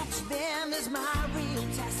 To catch them is my real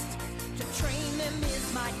test. To train them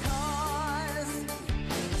is my cause.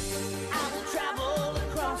 I will travel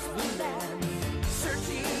across the land,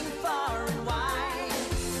 searching far and wide.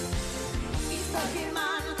 Each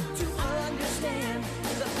Pokemon to understand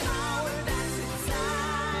the power that's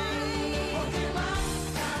inside. Pokemon,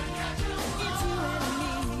 gotta catch 'em all. It's you and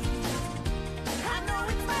me. I know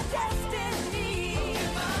it's my destiny.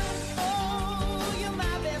 Pokemon, oh, you're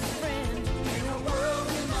my best friend in a world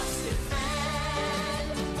we must defend.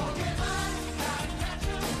 Pokemon, gotta catch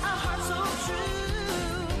 'em all. A heart so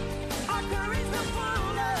true, our courage will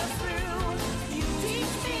pull us through. You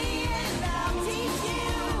teach me and I'll teach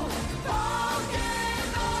you.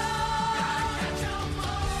 Pokemon, gotta catch 'em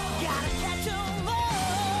all. Gotta catch 'em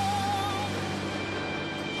all.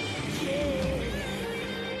 Yeah.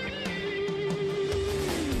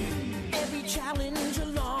 Every challenge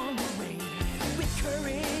along the way, with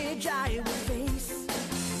courage I will face.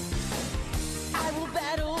 I will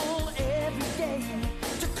battle every day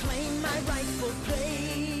to claim my rightful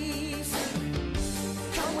place.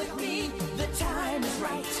 Come with me, the time is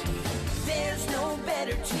right. There's no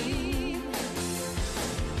better team.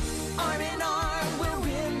 Arm in arm, we'll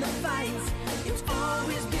win the fight. It's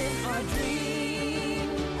always been our dream.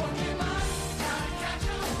 Pokemon, gotta catch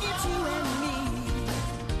 'em all. It's you and me.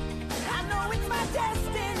 I know it's my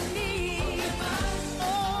destiny. Pokemon,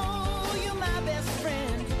 oh, you're my best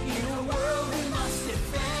friend in a world we must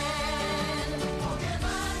defend.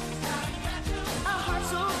 Pokemon, gotta catch 'em all. A heart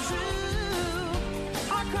so true,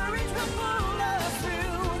 our courage will pull us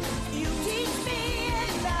through. You teach me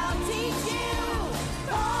and I'll teach you.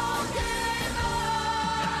 Pokemon,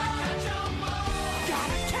 gotta catch 'em all.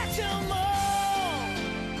 Gotta catch 'em all.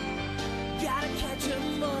 Gotta catch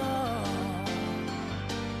 'em all.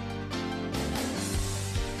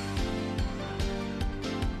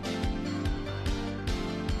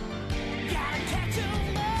 Gotta catch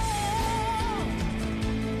 'em all.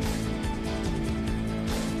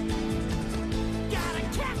 Gotta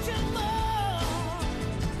catch 'em all.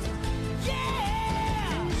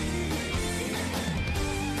 Yeah.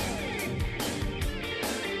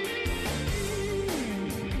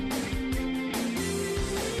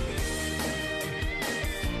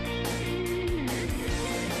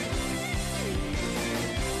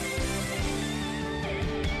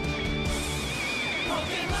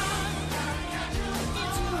 Pokemon, gotta catch 'em all.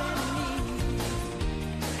 It's you and me.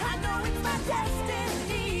 I know it's my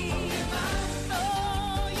destiny. Pokemon,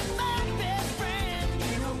 oh, you're my best friend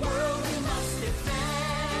in a world we must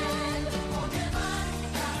defend. Pokemon,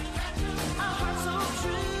 gotta catch 'em all. A heart so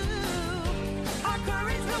true, our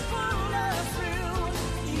courage will pull us through.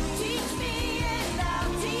 You teach me and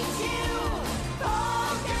I'll teach you.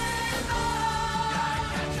 Pokemon, gotta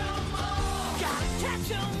catch 'em all. Gotta catch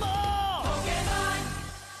 'em all. Pokemon.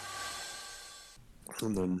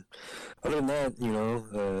 And then, other than that,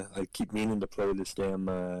 I keep meaning to play this damn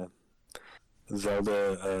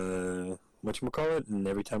Zelda, whatchamacallit, and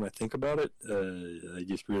every time I think about it, I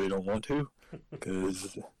just really don't want to,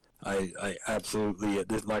 because I absolutely,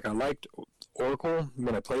 I liked Oracle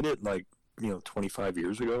when I played it, 25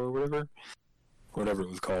 years ago or whatever it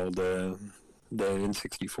was called, the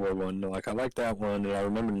N64 one. I liked that one, and I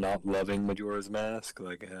remember not loving Majora's Mask.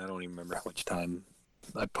 I don't even remember how much time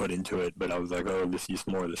I put into it, but I was like, oh, this is just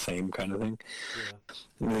more of the same kind of thing.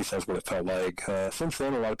 Yeah. At least that's what it felt like. Since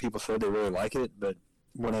then, a lot of people said they really like it, but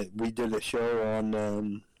when we did a show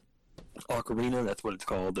on Ocarina, that's what it's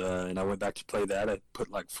called, and I went back to play that. I put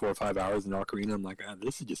 4 or 5 hours in Ocarina. I'm like,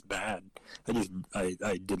 this is just bad. I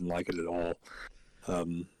didn't like it at all.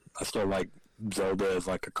 I still like Zelda as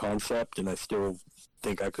a concept, and I still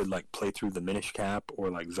think I could play through the Minish Cap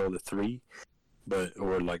or Zelda 3. but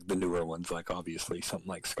or like the newer ones, like obviously something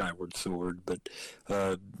like Skyward Sword. But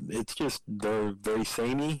it's just they're very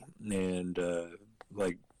samey and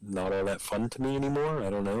like not all that fun to me anymore. I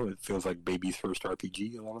don't know. It feels like baby's first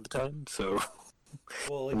RPG a lot of the time. So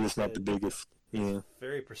Well, like I'm you just not said, the biggest. Yeah.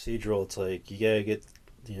 very procedural. It's like you gotta get,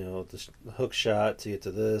 the hook shot to get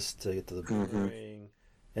to this, to get to the boomerang.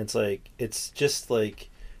 And it's like it's just like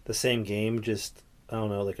the same game, just I don't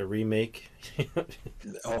know, like a remake.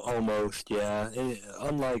 Almost, yeah. And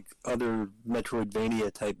unlike other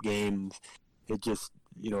Metroidvania type games, it just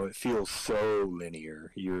it feels so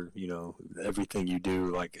linear. Everything you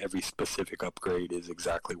do, like every specific upgrade is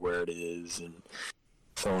exactly where it is, and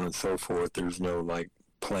so on and so forth. There's no like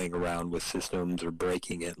playing around with systems or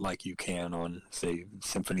breaking it like you can on, say,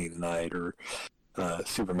 Symphony of the Night or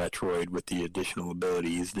Super Metroid with the additional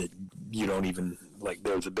abilities that you don't even like.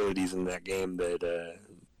 There's abilities in that game that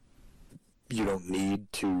you don't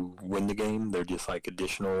need to win the game. They're just like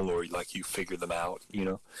additional, or like you figure them out.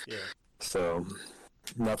 Yeah. So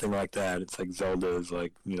nothing like that. It's like Zelda is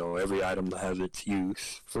like every item has its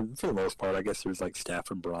use for the most part. I guess there's like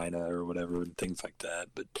Staff of Bryna or whatever and things like that,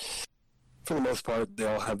 but for the most part, they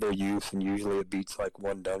all have their use, and usually it beats like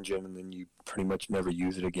one dungeon, and then you pretty much never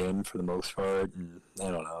use it again for the most part. And I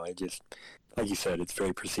don't know, it just, like you said, it's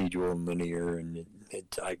very procedural and linear, and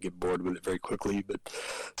I get bored with it very quickly. But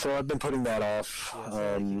so I've been putting that off. Yeah,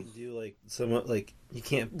 so like you can do like somewhat like you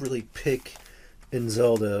can't really pick in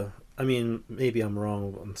Zelda. I mean, maybe I'm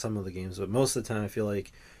wrong on some of the games, but most of the time I feel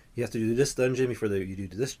like you have to do this dungeon before you do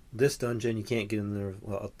this dungeon. You can't get in there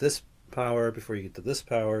at this power before you get to this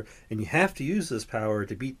power, and you have to use this power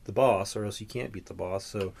to beat the boss, or else you can't beat the boss.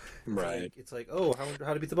 So right, it's like oh,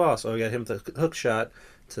 how to beat the boss? Oh, I got him to hook shot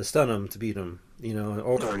to stun him to beat him.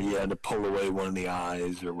 Or you had to pull away one of the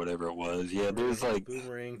eyes or whatever it was. Yeah, there's like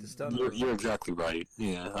boomerang to stun him. him. You're exactly right.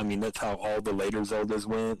 Yeah, I mean that's how all the later Zeldas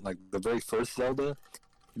went. Like the very first Zelda,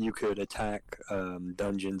 you could attack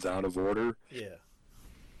dungeons out of order. Yeah.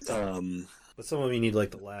 But some of them you need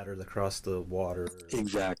like the ladder to cross the water.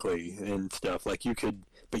 Exactly, and stuff. Like you could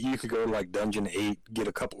go to like Dungeon 8, get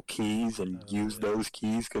a couple keys, and use those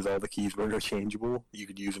keys because all the keys were interchangeable. You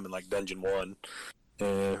could use them in like Dungeon 1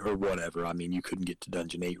 or whatever. I mean, you couldn't get to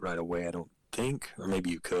Dungeon 8 right away, I don't think. Or maybe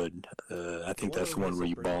you could. I think that's the one where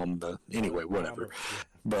you bomb the... Anyway, whatever.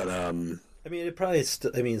 But, I mean, it probably...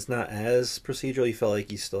 it's not as procedural. You felt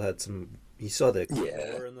like you still had some... You saw the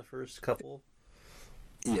explore in the first couple.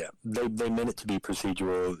 Yeah, they meant it to be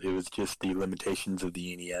procedural. It was just the limitations of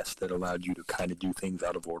the NES that allowed you to kind of do things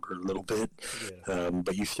out of order a little bit. Yeah.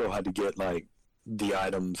 But you still had to get, like, the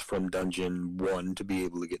items from Dungeon 1 to be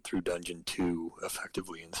able to get through Dungeon 2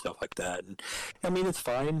 effectively and stuff like that. And, I mean, it's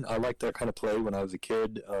fine. I liked that kind of play when I was a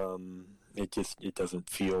kid. It doesn't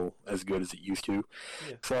feel as good as it used to.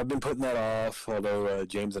 Yeah. So I've been putting that off, although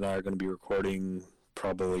James and I are going to be recording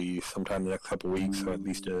probably sometime in the next couple of weeks, so I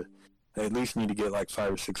at least need to get like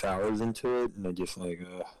 5 or 6 hours into it, and I just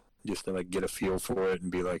to like get a feel for it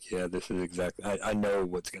and be like, yeah, this is exactly. I know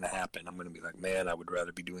what's gonna happen. I'm gonna be like, man, I would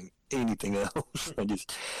rather be doing anything else.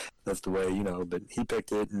 That's the way, But he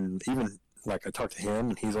picked it, and even like I talked to him,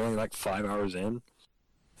 and he's only like 5 hours in.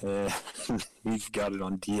 He's got it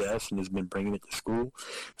on DS and has been bringing it to school.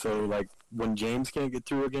 So like when James can't get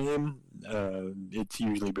through a game, it's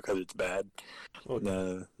usually because it's bad.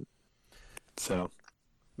 So.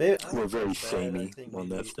 Maybe, we're very samey on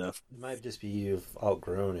that stuff. It might just be you've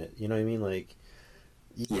outgrown it. You know what I mean? Like,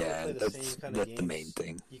 that's the main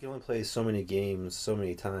thing. You can only play so many games so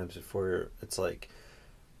many times before it's like,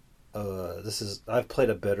 I've played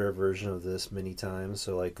a better version of this many times.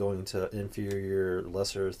 So like going to inferior,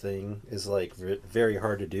 lesser thing is like very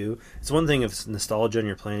hard to do. It's one thing if it's nostalgia and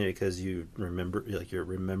you're playing it because you remember, like you're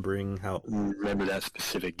remembering how. Remember that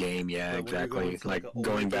specific game, yeah, exactly. Like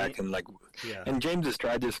going back and like, and James has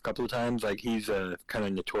tried this a couple of times. Like he's kind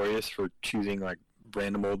of notorious for choosing like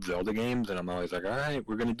random old Zelda games, and I'm always like, all right,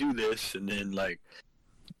 we're gonna do this, and then like.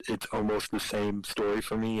 It's almost the same story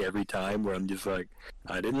for me every time where I'm just like,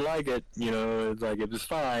 I didn't like it, it's like it was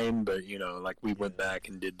fine, but, like we went back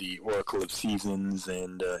and did the Oracle of Seasons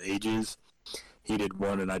and Ages. He did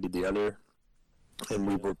one and I did the other. And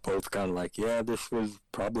we were both kind of like, yeah, this was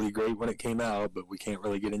probably great when it came out, but we can't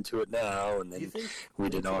really get into it now. And then we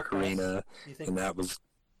did Ocarina, and that was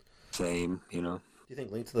same, Do you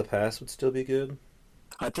think Link to the Past would still be good?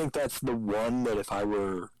 I think that's the one that if I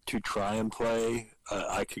were to try and play,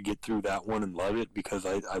 I could get through that one and love it because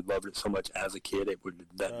I loved it so much as a kid. It would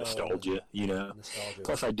nostalgia, Nostalgia.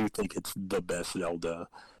 Plus, I do think it's the best Zelda.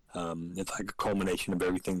 It's like a culmination of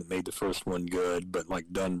everything that made the first one good, but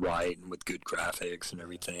like done right and with good graphics and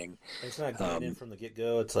everything. It's not Ganon from the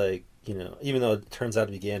get-go. It's like, even though it turns out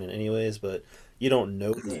to be Ganon anyways, but you don't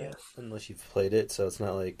know that unless you've played it, so it's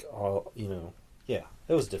not like yeah,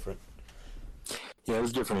 it was different. Yeah, it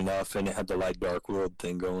was different enough, and it had the light dark world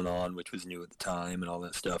thing going on, which was new at the time and all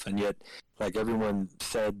that stuff. And yet, like everyone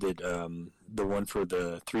said that the one for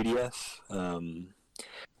the 3DS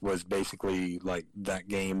was basically like that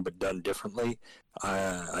game but done differently.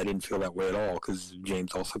 I didn't feel that way at all, because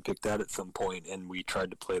James also picked that at some point, and we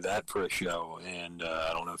tried to play that for a show. And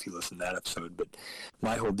I don't know if you listened to that episode, but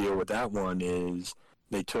my whole deal with that one is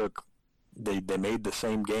they made the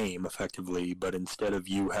same game effectively, but instead of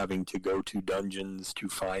you having to go to dungeons to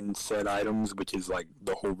find said items, which is like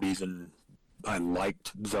the whole reason I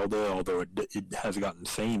liked Zelda, although it has gotten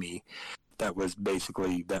samey, that was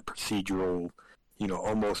basically that procedural,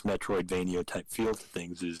 almost Metroidvania type feel to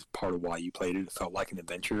things is part of why you played it. It felt like an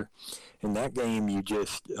adventure. In that game, you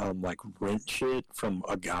just like rent shit from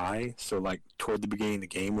a guy. So like toward the beginning of the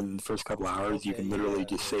game, within the first couple hours, you can literally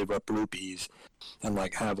just save up rupees and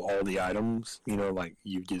like have all the items. Like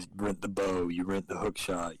you just rent the bow, you rent the hook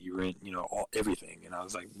shot, you rent everything. And I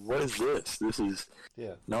was like, what is this? This is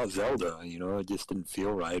not Zelda. It just didn't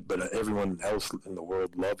feel right. But everyone else in the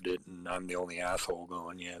world loved it, and I'm the only asshole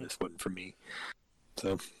going, yeah, this wasn't for me.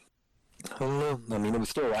 So, I don't know. I mean,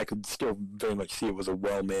 I could still very much see it was a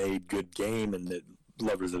well-made, good game, and that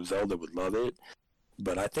lovers of Zelda would love it.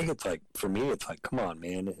 But I think it's like, for me, it's like, come on,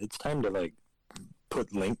 man, it's time to like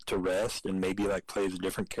put Link to rest and maybe like play as a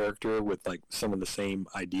different character with like some of the same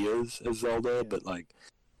ideas as Zelda, but like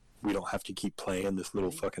we don't have to keep playing this little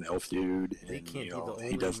fucking elf dude. He And can't you know, be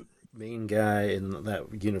he the doesn't. only main guy in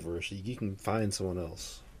that universe. You can find someone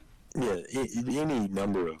else. Yeah, any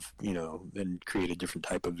number of, and create a different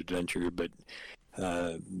type of adventure, but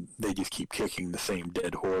they just keep kicking the same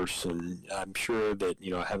dead horse. And I'm sure that,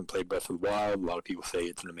 I haven't played Breath of the Wild. A lot of people say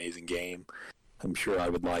it's an amazing game. I'm sure I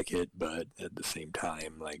would like it, but at the same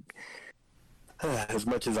time, like, as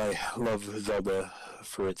much as I love Zelda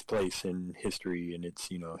for its place in history and its,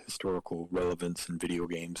 historical relevance in video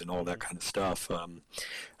games and all that kind of stuff, I'm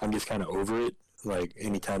just kind of over it. Like,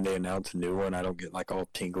 anytime they announce a new one, I don't get, like, all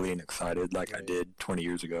tingly and excited like I did 20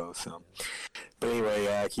 years ago, so. But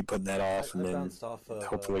anyway, I keep putting that off, and then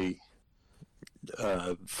hopefully,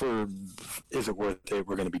 for Is It Worth It,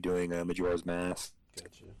 we're going to be doing Majora's Mask.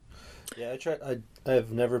 Gotcha. Yeah,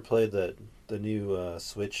 I've never played the new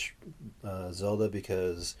Switch Zelda,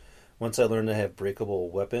 because once I learned to have breakable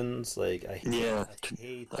weapons, like, I hate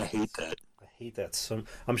that. I hate that.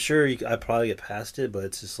 I'm sure I probably get past it, but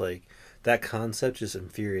it's just like, that concept just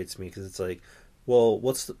infuriates me, because it's like, well,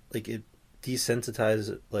 it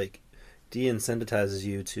deincentitizes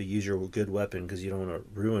you to use your good weapon because you don't want to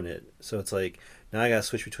ruin it. So it's like, now I gotta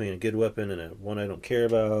switch between a good weapon and one I don't care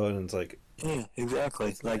about, and it's like, yeah,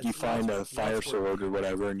 exactly. Like, you find a fire sword or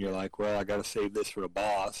whatever, and you're like, well, I gotta save this for a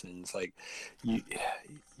boss, and it's like,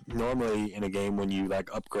 normally in a game when you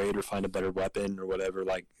like upgrade or find a better weapon or whatever,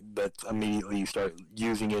 like, that's immediately you start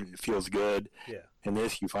using it, it feels good. Yeah. In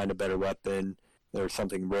this, you find a better weapon or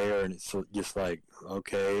something rare, and it's just like,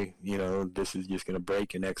 okay, this is just going to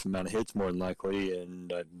break in X amount of hits more than likely,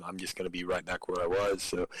 and I'm just going to be right back where I was.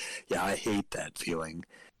 So, yeah, I hate that feeling.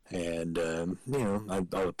 And,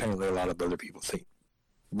 apparently a lot of other people feel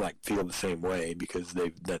the same way, because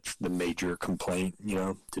that's the major complaint,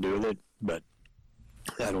 to do with it. But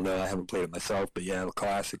I don't know, I haven't played it myself, but yeah,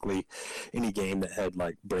 classically, any game that had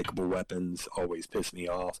like breakable weapons always pissed me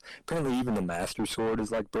off. Apparently even the Master Sword is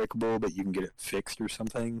like breakable, but you can get it fixed or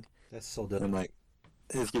something. That's so dumb. I'm like,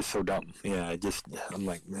 it's just so dumb. Yeah, I'm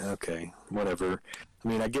like, okay, whatever. I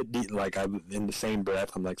mean, I get, I'm in the same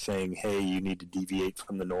breath, I'm like saying, hey, you need to deviate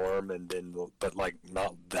from the norm, and then, but like,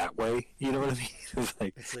 not that way, you know what I mean?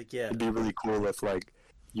 It's like, yeah. It'd be really cool if like,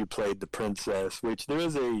 you played the princess, which there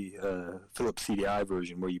is a Philips CDI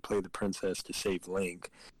version where you play the princess to save Link,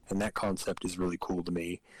 and that concept is really cool to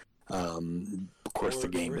me. Of course, the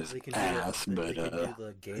game is ass, but the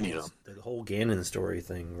whole Ganon story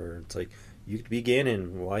thing, where it's like, you could be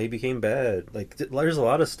Ganon, why he became bad. Like, there's a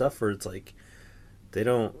lot of stuff where it's like, they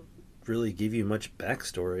don't really give you much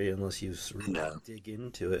backstory unless you dig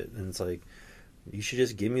into it, and it's like, you should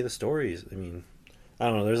just give me the stories. I mean, I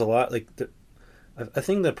don't know. There's a lot like. I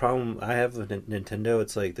think the problem I have with Nintendo,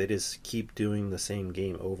 it's like they just keep doing the same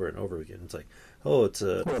game over and over again. It's like, well,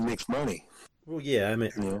 it makes money. Well, yeah, I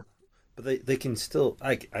mean, yeah. But they can still.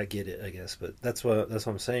 I get it, I guess, but that's what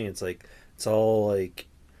I'm saying. It's like, it's all like,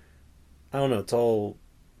 I don't know. It's all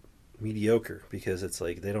mediocre, because it's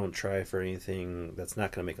like they don't try for anything that's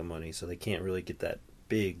not going to make them money, so they can't really get that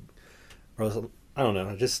big, or I don't know.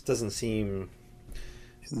 It just doesn't seem.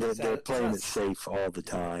 They're playing it safe all the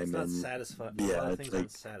time, It's not and satisfying. yeah, A lot of it's things like,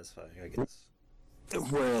 aren't satisfying, I guess.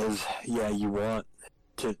 whereas, yeah, you want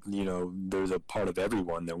to, there's a part of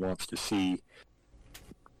everyone that wants to see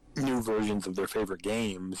new versions of their favorite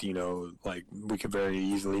games. Like we could very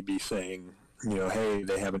easily be saying, hey,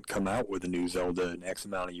 they haven't come out with a new Zelda in X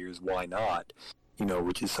amount of years, why not?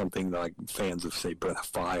 Which is something like fans of, say, Breath of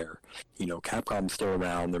Fire. Capcom's still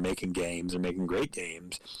around, they're making games, they're making great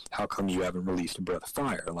games. How come you haven't released a Breath of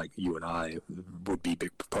Fire? Like, you and I would be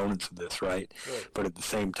big proponents of this, right? But at the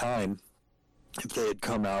same time, if they had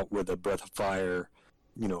come out with a Breath of Fire,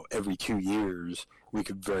 every 2 years, we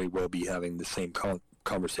could very well be having the same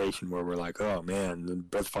conversation where we're like, oh man, the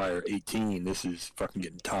Breath of Fire 18, this is fucking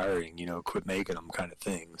getting tiring, quit making them kind of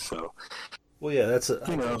thing. So, well, yeah,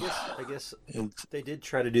 I guess they did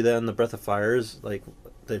try to do that in the Breath of Fires. Like,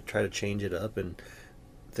 they tried to change it up, and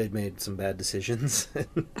they made some bad decisions.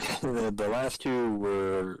 The last two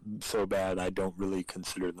were so bad, I don't really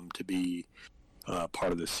consider them to be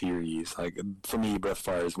part of the series. Like, for me, Breath of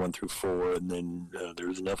Fire is 1 through 4, and then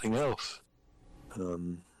there's nothing else.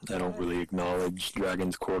 I don't really acknowledge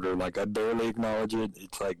Dragon's Quarter. Like, I barely acknowledge it.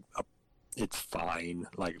 It's like, it's fine,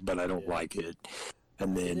 like, but I don't like it.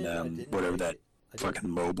 And then whatever that fucking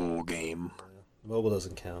mobile game. Mobile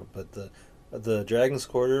doesn't count, but the Dragon's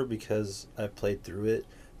Quarter, because I played through it,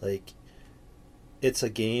 like, it's a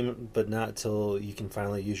game, but not till you can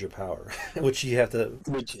finally use your power, which you have to.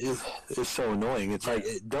 Which is so annoying. It's like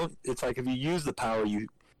It's like if you use the power,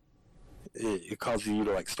 it causes you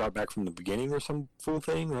to like start back from the beginning or some full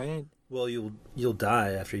thing, right? Well, you'll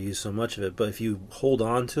die after you use so much of it, but if you hold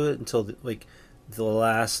on to it until the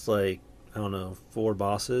last, like, I don't know, 4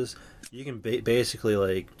 bosses, you can basically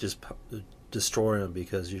like just destroy them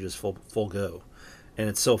because you're just full go, and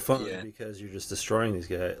it's so fun because you're just destroying these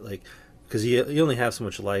guys, like, because you only have so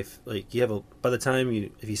much life. Like, you have by the time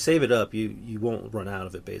if you save it up, you won't run out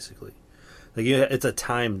of it basically. Like, it's a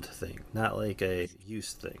timed thing, not like a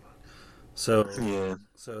use thing. So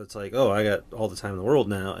it's like, oh, I got all the time in the world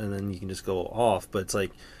now, and then you can just go off. But it's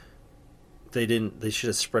like they should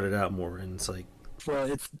have spread it out more, and it's like. Well,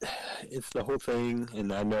 it's the whole thing,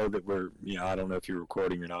 and I know that we're, I don't know if you're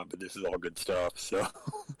recording or not, but this is all good stuff. So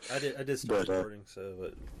I did start recording,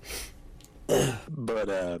 so but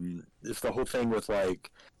it's the whole thing with,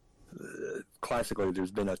 like, classically,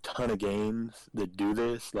 there's been a ton of games that do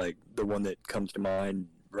this. Like, the one that comes to mind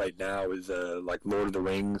right now is like Lord of the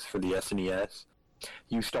Rings for the SNES.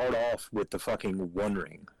 You start off with the fucking One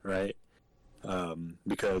Ring, right?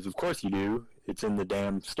 Because of course you do. It's in the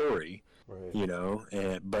damn story.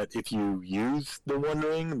 Right. But if you use the One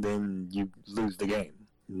Ring, then you lose the game.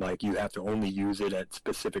 Like, you have to only use it at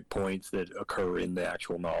specific points that occur in the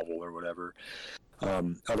actual novel or whatever.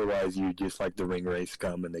 Otherwise, you just, like, the ring wraiths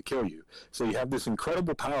come and they kill you. So you have this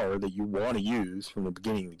incredible power that you want to use from the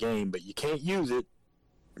beginning of the game, but you can't use it.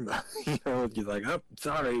 It's just like, oh,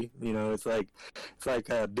 sorry. It's like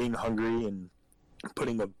being hungry and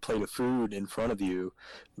putting a plate of food in front of you,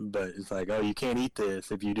 but it's like, oh, you can't eat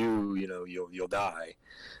this. If you do, you'll die.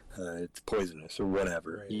 It's poisonous or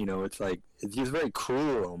whatever. Right. It's like, it's just very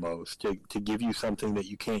cruel almost to give you something that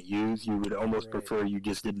you can't use. You would almost prefer you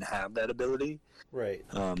just didn't have that ability. Right.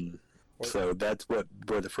 So that's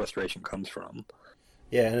where the frustration comes from.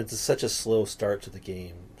 Yeah, and it's such a slow start to the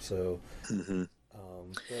game. So,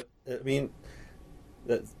 but, I mean,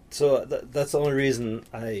 that's the only reason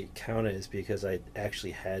I count it is because I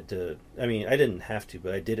actually had to. I mean, I didn't have to,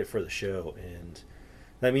 but I did it for the show, and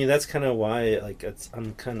I mean that's kind of why. Like,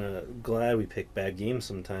 I'm kind of glad we pick bad games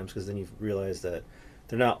sometimes, because then you realize that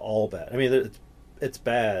they're not all bad. I mean, it's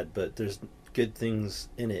bad, but there's good things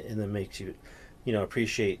in it, and that makes you,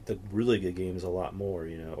 appreciate the really good games a lot more.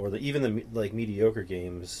 Or even the like mediocre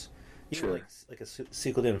games. Even sure. Like a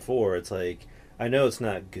Sequel Den 4. It's like, I know it's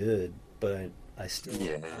not good, but I'm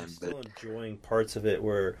still enjoying parts of it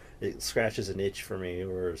where it scratches an itch for me,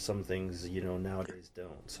 or some things nowadays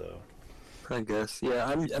don't. So I guess, yeah,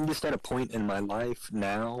 I'm just at a point in my life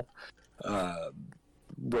now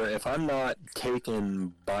where if I'm not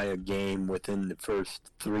taken by a game within the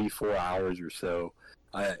first 3-4 hours or so,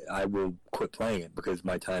 I will quit playing it, because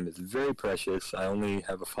my time is very precious. I only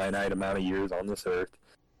have a finite amount of years on this earth,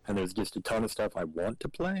 and there's just a ton of stuff I want to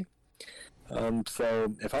play.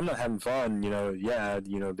 So if I'm not having fun,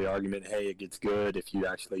 the argument, hey, it gets good if you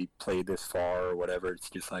actually play this far or whatever, it's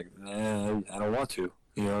just like, I don't want to.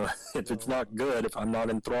 If it's not good, if I'm not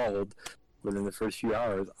enthralled within the first few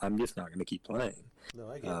hours, I'm just not going to keep playing. No,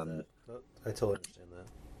 I get that. I totally understand that.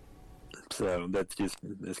 So that's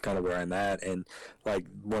kind of where I'm at. And like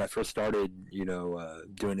when I first started,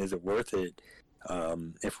 doing Is It Worth It?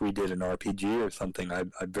 If we did an RPG or something, I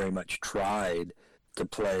very much tried to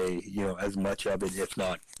play, as much of it, if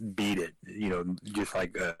not beat it. Just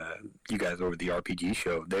like you guys over the RPG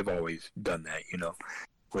show, they've always done that.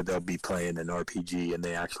 Where they'll be playing an RPG and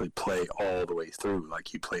they actually play all the way through.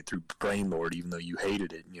 Like you played through Brainlord even though you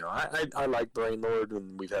hated it. I like Brainlord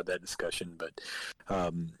and we've had that discussion, but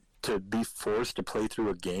to be forced to play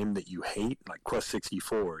through a game that you hate, like Quest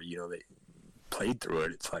 64, they played through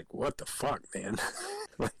it. It's like, what the fuck, man?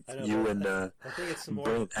 Like you and I think it's more...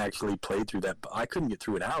 Brent actually played through that. But I couldn't get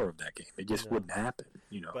through an hour of that game. It just wouldn't happen,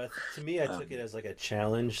 But to me, I took it as like a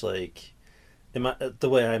challenge. Like, the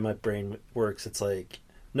way my brain works, it's like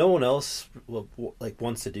no one else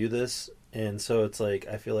wants to do this, and so it's like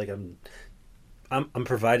I feel like I'm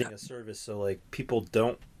providing a service, so like people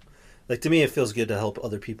don't. Like, to me, it feels good to help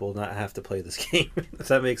other people not have to play this game. Does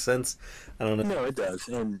that make sense? I don't know. No, it does.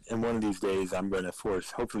 And one of these days, I'm going to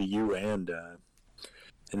force, hopefully, you and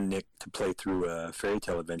Nick to play through Fairy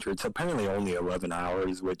Tale Adventure. It's apparently only 11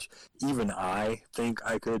 hours, which even I think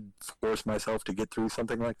I could force myself to get through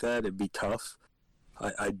something like that. It'd be tough.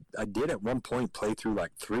 I did at one point play through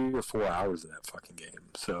like 3 or 4 hours of that fucking game.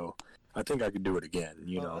 So I think I could do it again,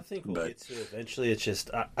 Well, I think we'll get to it eventually. It's just,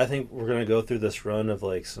 I think we're going to go through this run of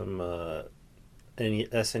like some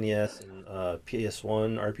SNES and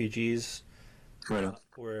PS1 RPGs. Right.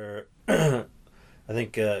 Where I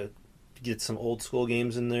think get some old school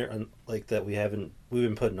games in there like that we've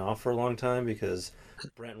been putting off for a long time because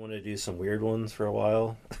Brent wanted to do some weird ones for a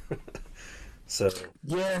while. So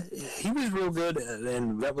yeah, he was real good,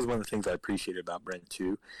 and that was one of the things I appreciated about Brent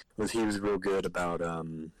too, was he was real good about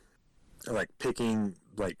like picking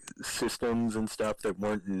like systems and stuff that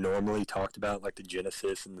weren't normally talked about, like the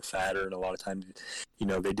Genesis and the Saturn. A lot of times,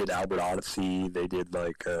 they did Albert Odyssey, they did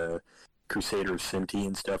like Crusader of Cinti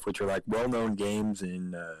and stuff, which are like well-known games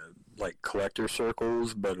in like collector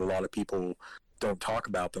circles, but a lot of people don't talk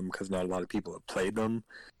about them because not a lot of people have played them.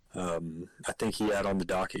 I think he had on the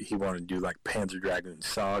docket he wanted to do like Panzer Dragoon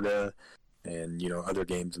Saga and other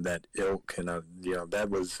games of that ilk, and that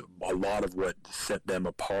was a lot of what set them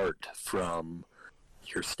apart from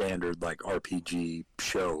your standard like RPG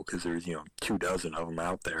show, because there's 24 of them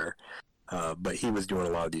out there. But he was doing a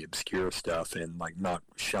lot of the obscure stuff and like not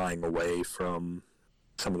shying away from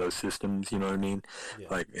some of those systems, you know what I mean? Yeah.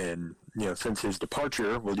 Like, and since his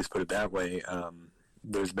departure, we'll just put it that way,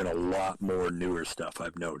 there's been a lot more newer stuff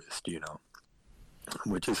I've noticed,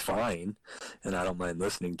 which is fine, and I don't mind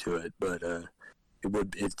listening to it, but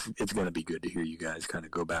it's going to be good to hear you guys kind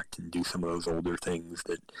of go back and do some of those older things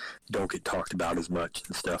that don't get talked about as much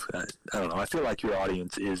and stuff. I don't know. I feel like your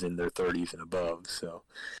audience is in their 30s and above, so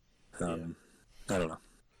I don't know.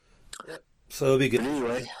 Yep. So it'll be good. But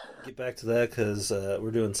anyway, get back to that because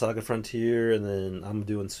we're doing Saga Frontier, and then I'm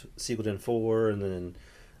doing Sequel 4, and then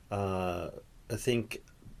I think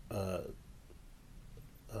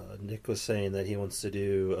Nick was saying that he wants to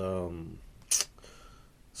do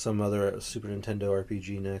some other Super Nintendo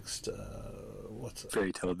RPG next. What's it?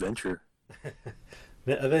 Fairy Tale Adventure.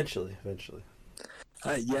 Eventually.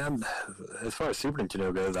 Yeah, as far as Super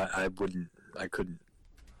Nintendo goes, I couldn't.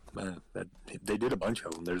 They did a bunch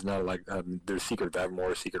of them. There's not like there's Secret of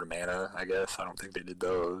Evermore, Secret of Mana. I guess I don't think they did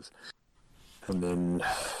those. And then,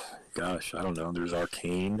 gosh, I don't know. There's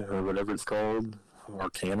Arcane or whatever it's called,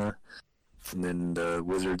 Arcana, and then the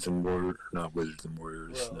Wizards and Warriors, not Wizards and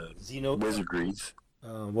Warriors, Xeno Wizardries.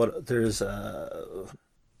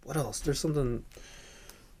 What else? There's something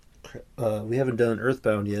we haven't done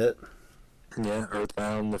Earthbound yet. Yeah,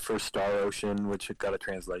 Earthbound, the first Star Ocean, which got a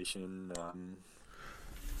translation.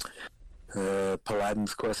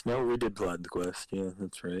 Paladin's Quest. No, we did Paladin's Quest. Yeah,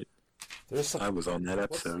 that's right. I was on that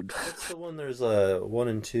episode. What's the one? There's 1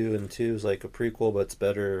 and 2, and 2 is like a prequel, but it's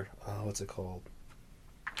better. What's it called?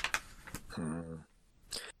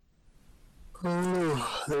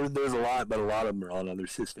 There's a lot, but a lot of them are on other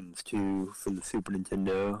systems too for the Super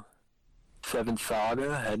Nintendo. Seven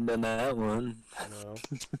Saga, hadn't done that one. No.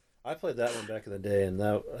 I played that one back in the day, and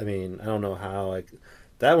I don't know how.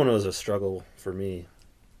 That one was a struggle for me.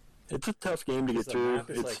 It's a tough game to get through.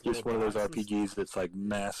 It's just one of those RPGs that's like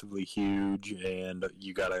massively huge, and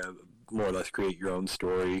you gotta more or less create your own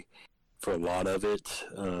story for a lot of it.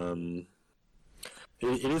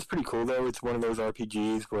 It is pretty cool though. It's one of those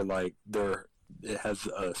RPGs where like it has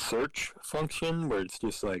a search function where it's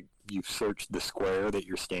just like you search the square that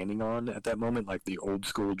you're standing on at that moment, like the old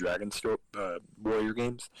school Warrior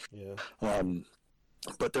games. Yeah.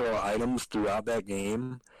 But there are items throughout that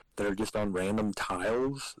game that are just on random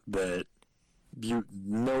tiles that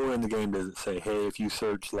nowhere in the game does it say, hey, if you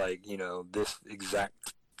search like, this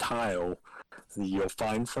exact tile, you'll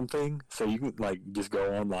find something. So you can like just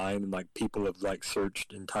go online and like people have like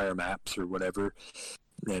searched entire maps or whatever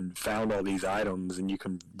and found all these items, and you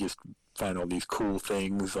can just find all these cool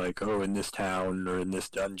things like, oh, in this town or in this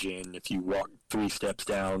dungeon, if you walk 3 steps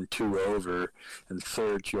down, 2 over, and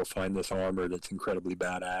search, you'll find this armor that's incredibly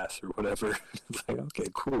badass or whatever. It's like, okay,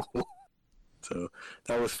 cool. So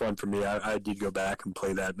that was fun for me. I did go back and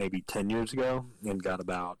play that maybe 10 years ago and got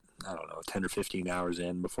about, I don't know, 10 or 15 hours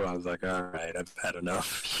in before I was like, all right, I've had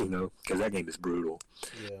enough, because that game is brutal.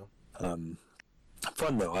 Yeah.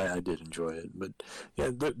 Fun though, I did enjoy it. But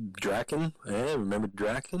yeah, Draken, remember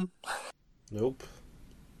Draken? Nope.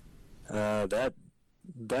 That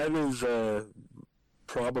is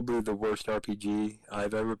probably the worst RPG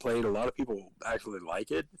I've ever played. A lot of people actually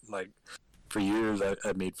like it. Like, for years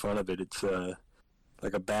I made fun of it. It's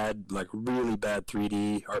like a bad, like really bad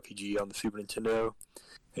 3D RPG on the Super Nintendo.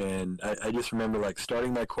 And I just remember like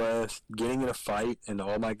starting my quest, getting in a fight, and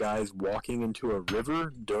all my guys walking into a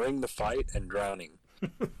river during the fight and drowning.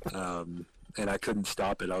 And I couldn't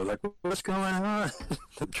stop it. I was like, what's going on?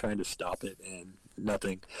 I'm trying to stop it, and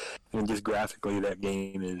nothing. And just graphically, that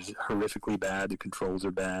game is horrifically bad. The controls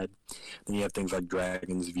are bad. Then you have things like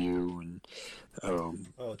Dragon's View and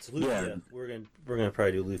it's Lufia. Yeah. We're gonna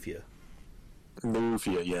probably do Lufia.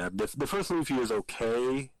 Lufia, yeah. The first Lufia is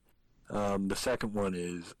okay. The second one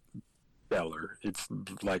is stellar. It's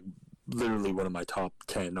like literally one of my top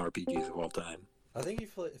 10 RPGs of all time. I think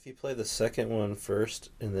if you play the second one first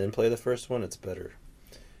and then play the first one, it's better.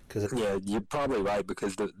 Yeah, you're probably right,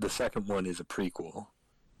 because the second one is a prequel.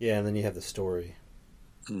 Yeah, and then you have the story.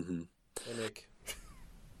 Mm-hmm. Hey, Nick.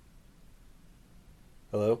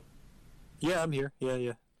 Hello? Yeah, I'm here.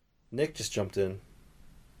 Yeah. Nick just jumped in.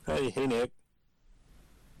 Hey, Nick.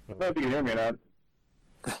 I don't know if you can hear me or not.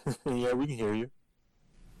 Yeah, we can hear you.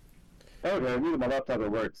 Okay, I'm using my laptop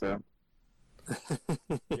at work, so.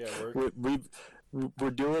 Yeah,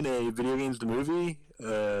 We're doing a video games the movie,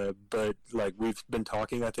 but like we've been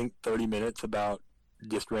talking, I think 30 minutes about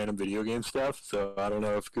just random video game stuff. So I don't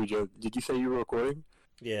know if Cujo, did you say you were recording?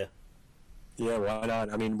 Yeah. Yeah, why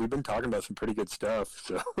not? I mean, we've been talking about some pretty good stuff.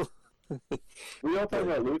 So. Were you all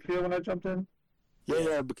talking about Lufia when I jumped in?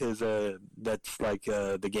 Yeah, because that's like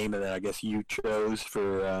the game that I guess you chose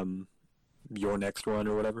for your next one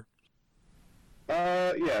or whatever.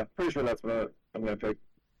 Yeah, pretty sure that's what I'm gonna pick.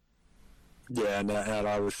 Yeah, and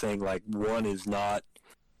I was saying like 1 is not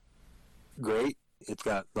great. It's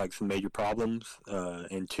got like some major problems,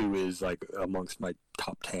 and 2 is like amongst my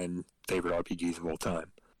top 10 favorite RPGs of all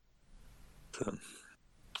time. So.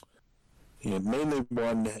 Yeah, mainly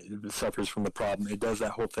 1 suffers from the problem. It does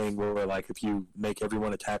that whole thing where, like, if you make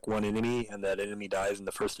everyone attack one enemy and that enemy dies in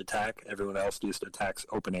the first attack, everyone else just attacks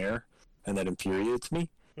open air, and that infuriates me.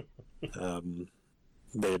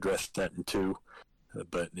 They addressed that in 2.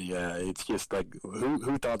 But, yeah, it's just like,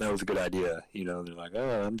 who thought that was a good idea? They're like,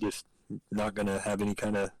 oh, I'm just not going to have any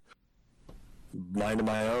kind of mind of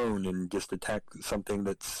my own and just attack something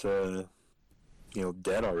that's,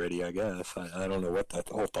 dead already, I guess. I don't know what that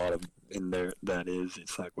whole thought of in there that is.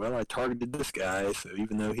 It's like, well, I targeted this guy, so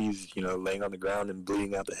even though he's, laying on the ground and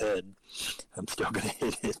bleeding out the head, I'm still going to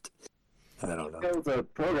hit it. I don't know. That was a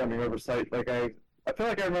programming oversight. Like, I feel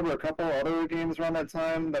like I remember a couple other games around that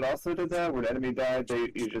time that also did that, where the enemy died,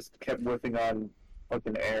 you just kept whiffing on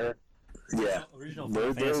fucking air. Yeah,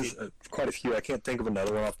 there's quite a few. I can't think of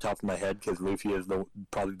another one off the top of my head, because Lufia is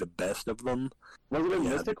probably the best of them. Was it in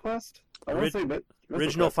Mystic Quest? I want to say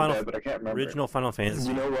original Final, dead, but I can't remember. Original Final Fantasy.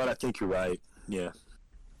 You know what? I think you're right. Yeah,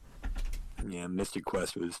 Mystic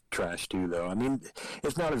Quest was trash too, though. I mean,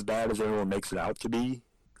 it's not as bad as everyone makes it out to be.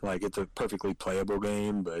 Like, it's a perfectly playable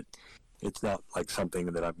game, but it's not like something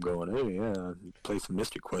that I'm going, hey, yeah, play some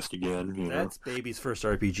Mystic Quest again. That's baby's first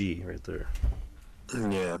RPG right there.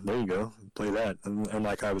 Yeah, there you go. Play that. And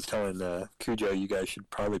like I was telling Cujo, you guys should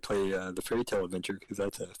probably play the Fairy Tale Adventure, because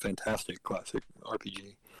that's a fantastic classic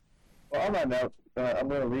RPG. Well, on that note, I'm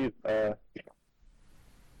going to leave.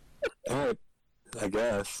 Alright, I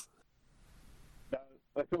guess.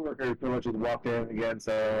 My coworker pretty much just walked in again,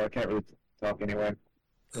 so I can't really talk anyway.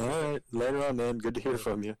 Alright, later on, man. Good to hear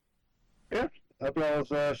from you. Yeah, hope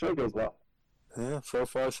y'all's show goes well. Yeah, so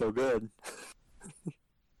far so good.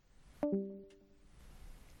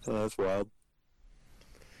 Oh, that's wild.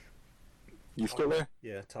 You still there?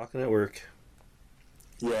 Yeah, talking at work.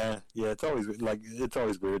 Yeah, it's always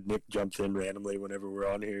weird. Nick jumps in randomly whenever we're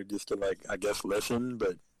on here just to, like, I guess listen,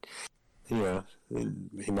 but he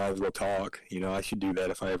might as well talk. I should do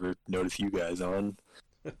that if I ever notice you guys on.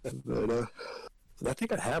 But I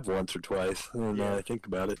think I have once or twice. Now I think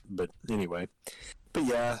about it, but anyway. But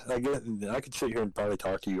yeah, I could sit here and probably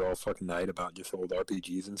talk to you all fucking night about just old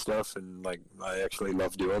RPGs and stuff, and like I actually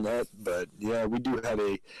love doing that. But yeah, we do have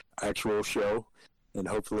a actual show, and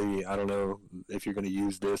hopefully, I don't know if you're going to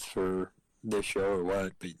use this for this show or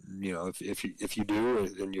what, but you know, if you do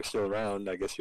and you're still around, I guess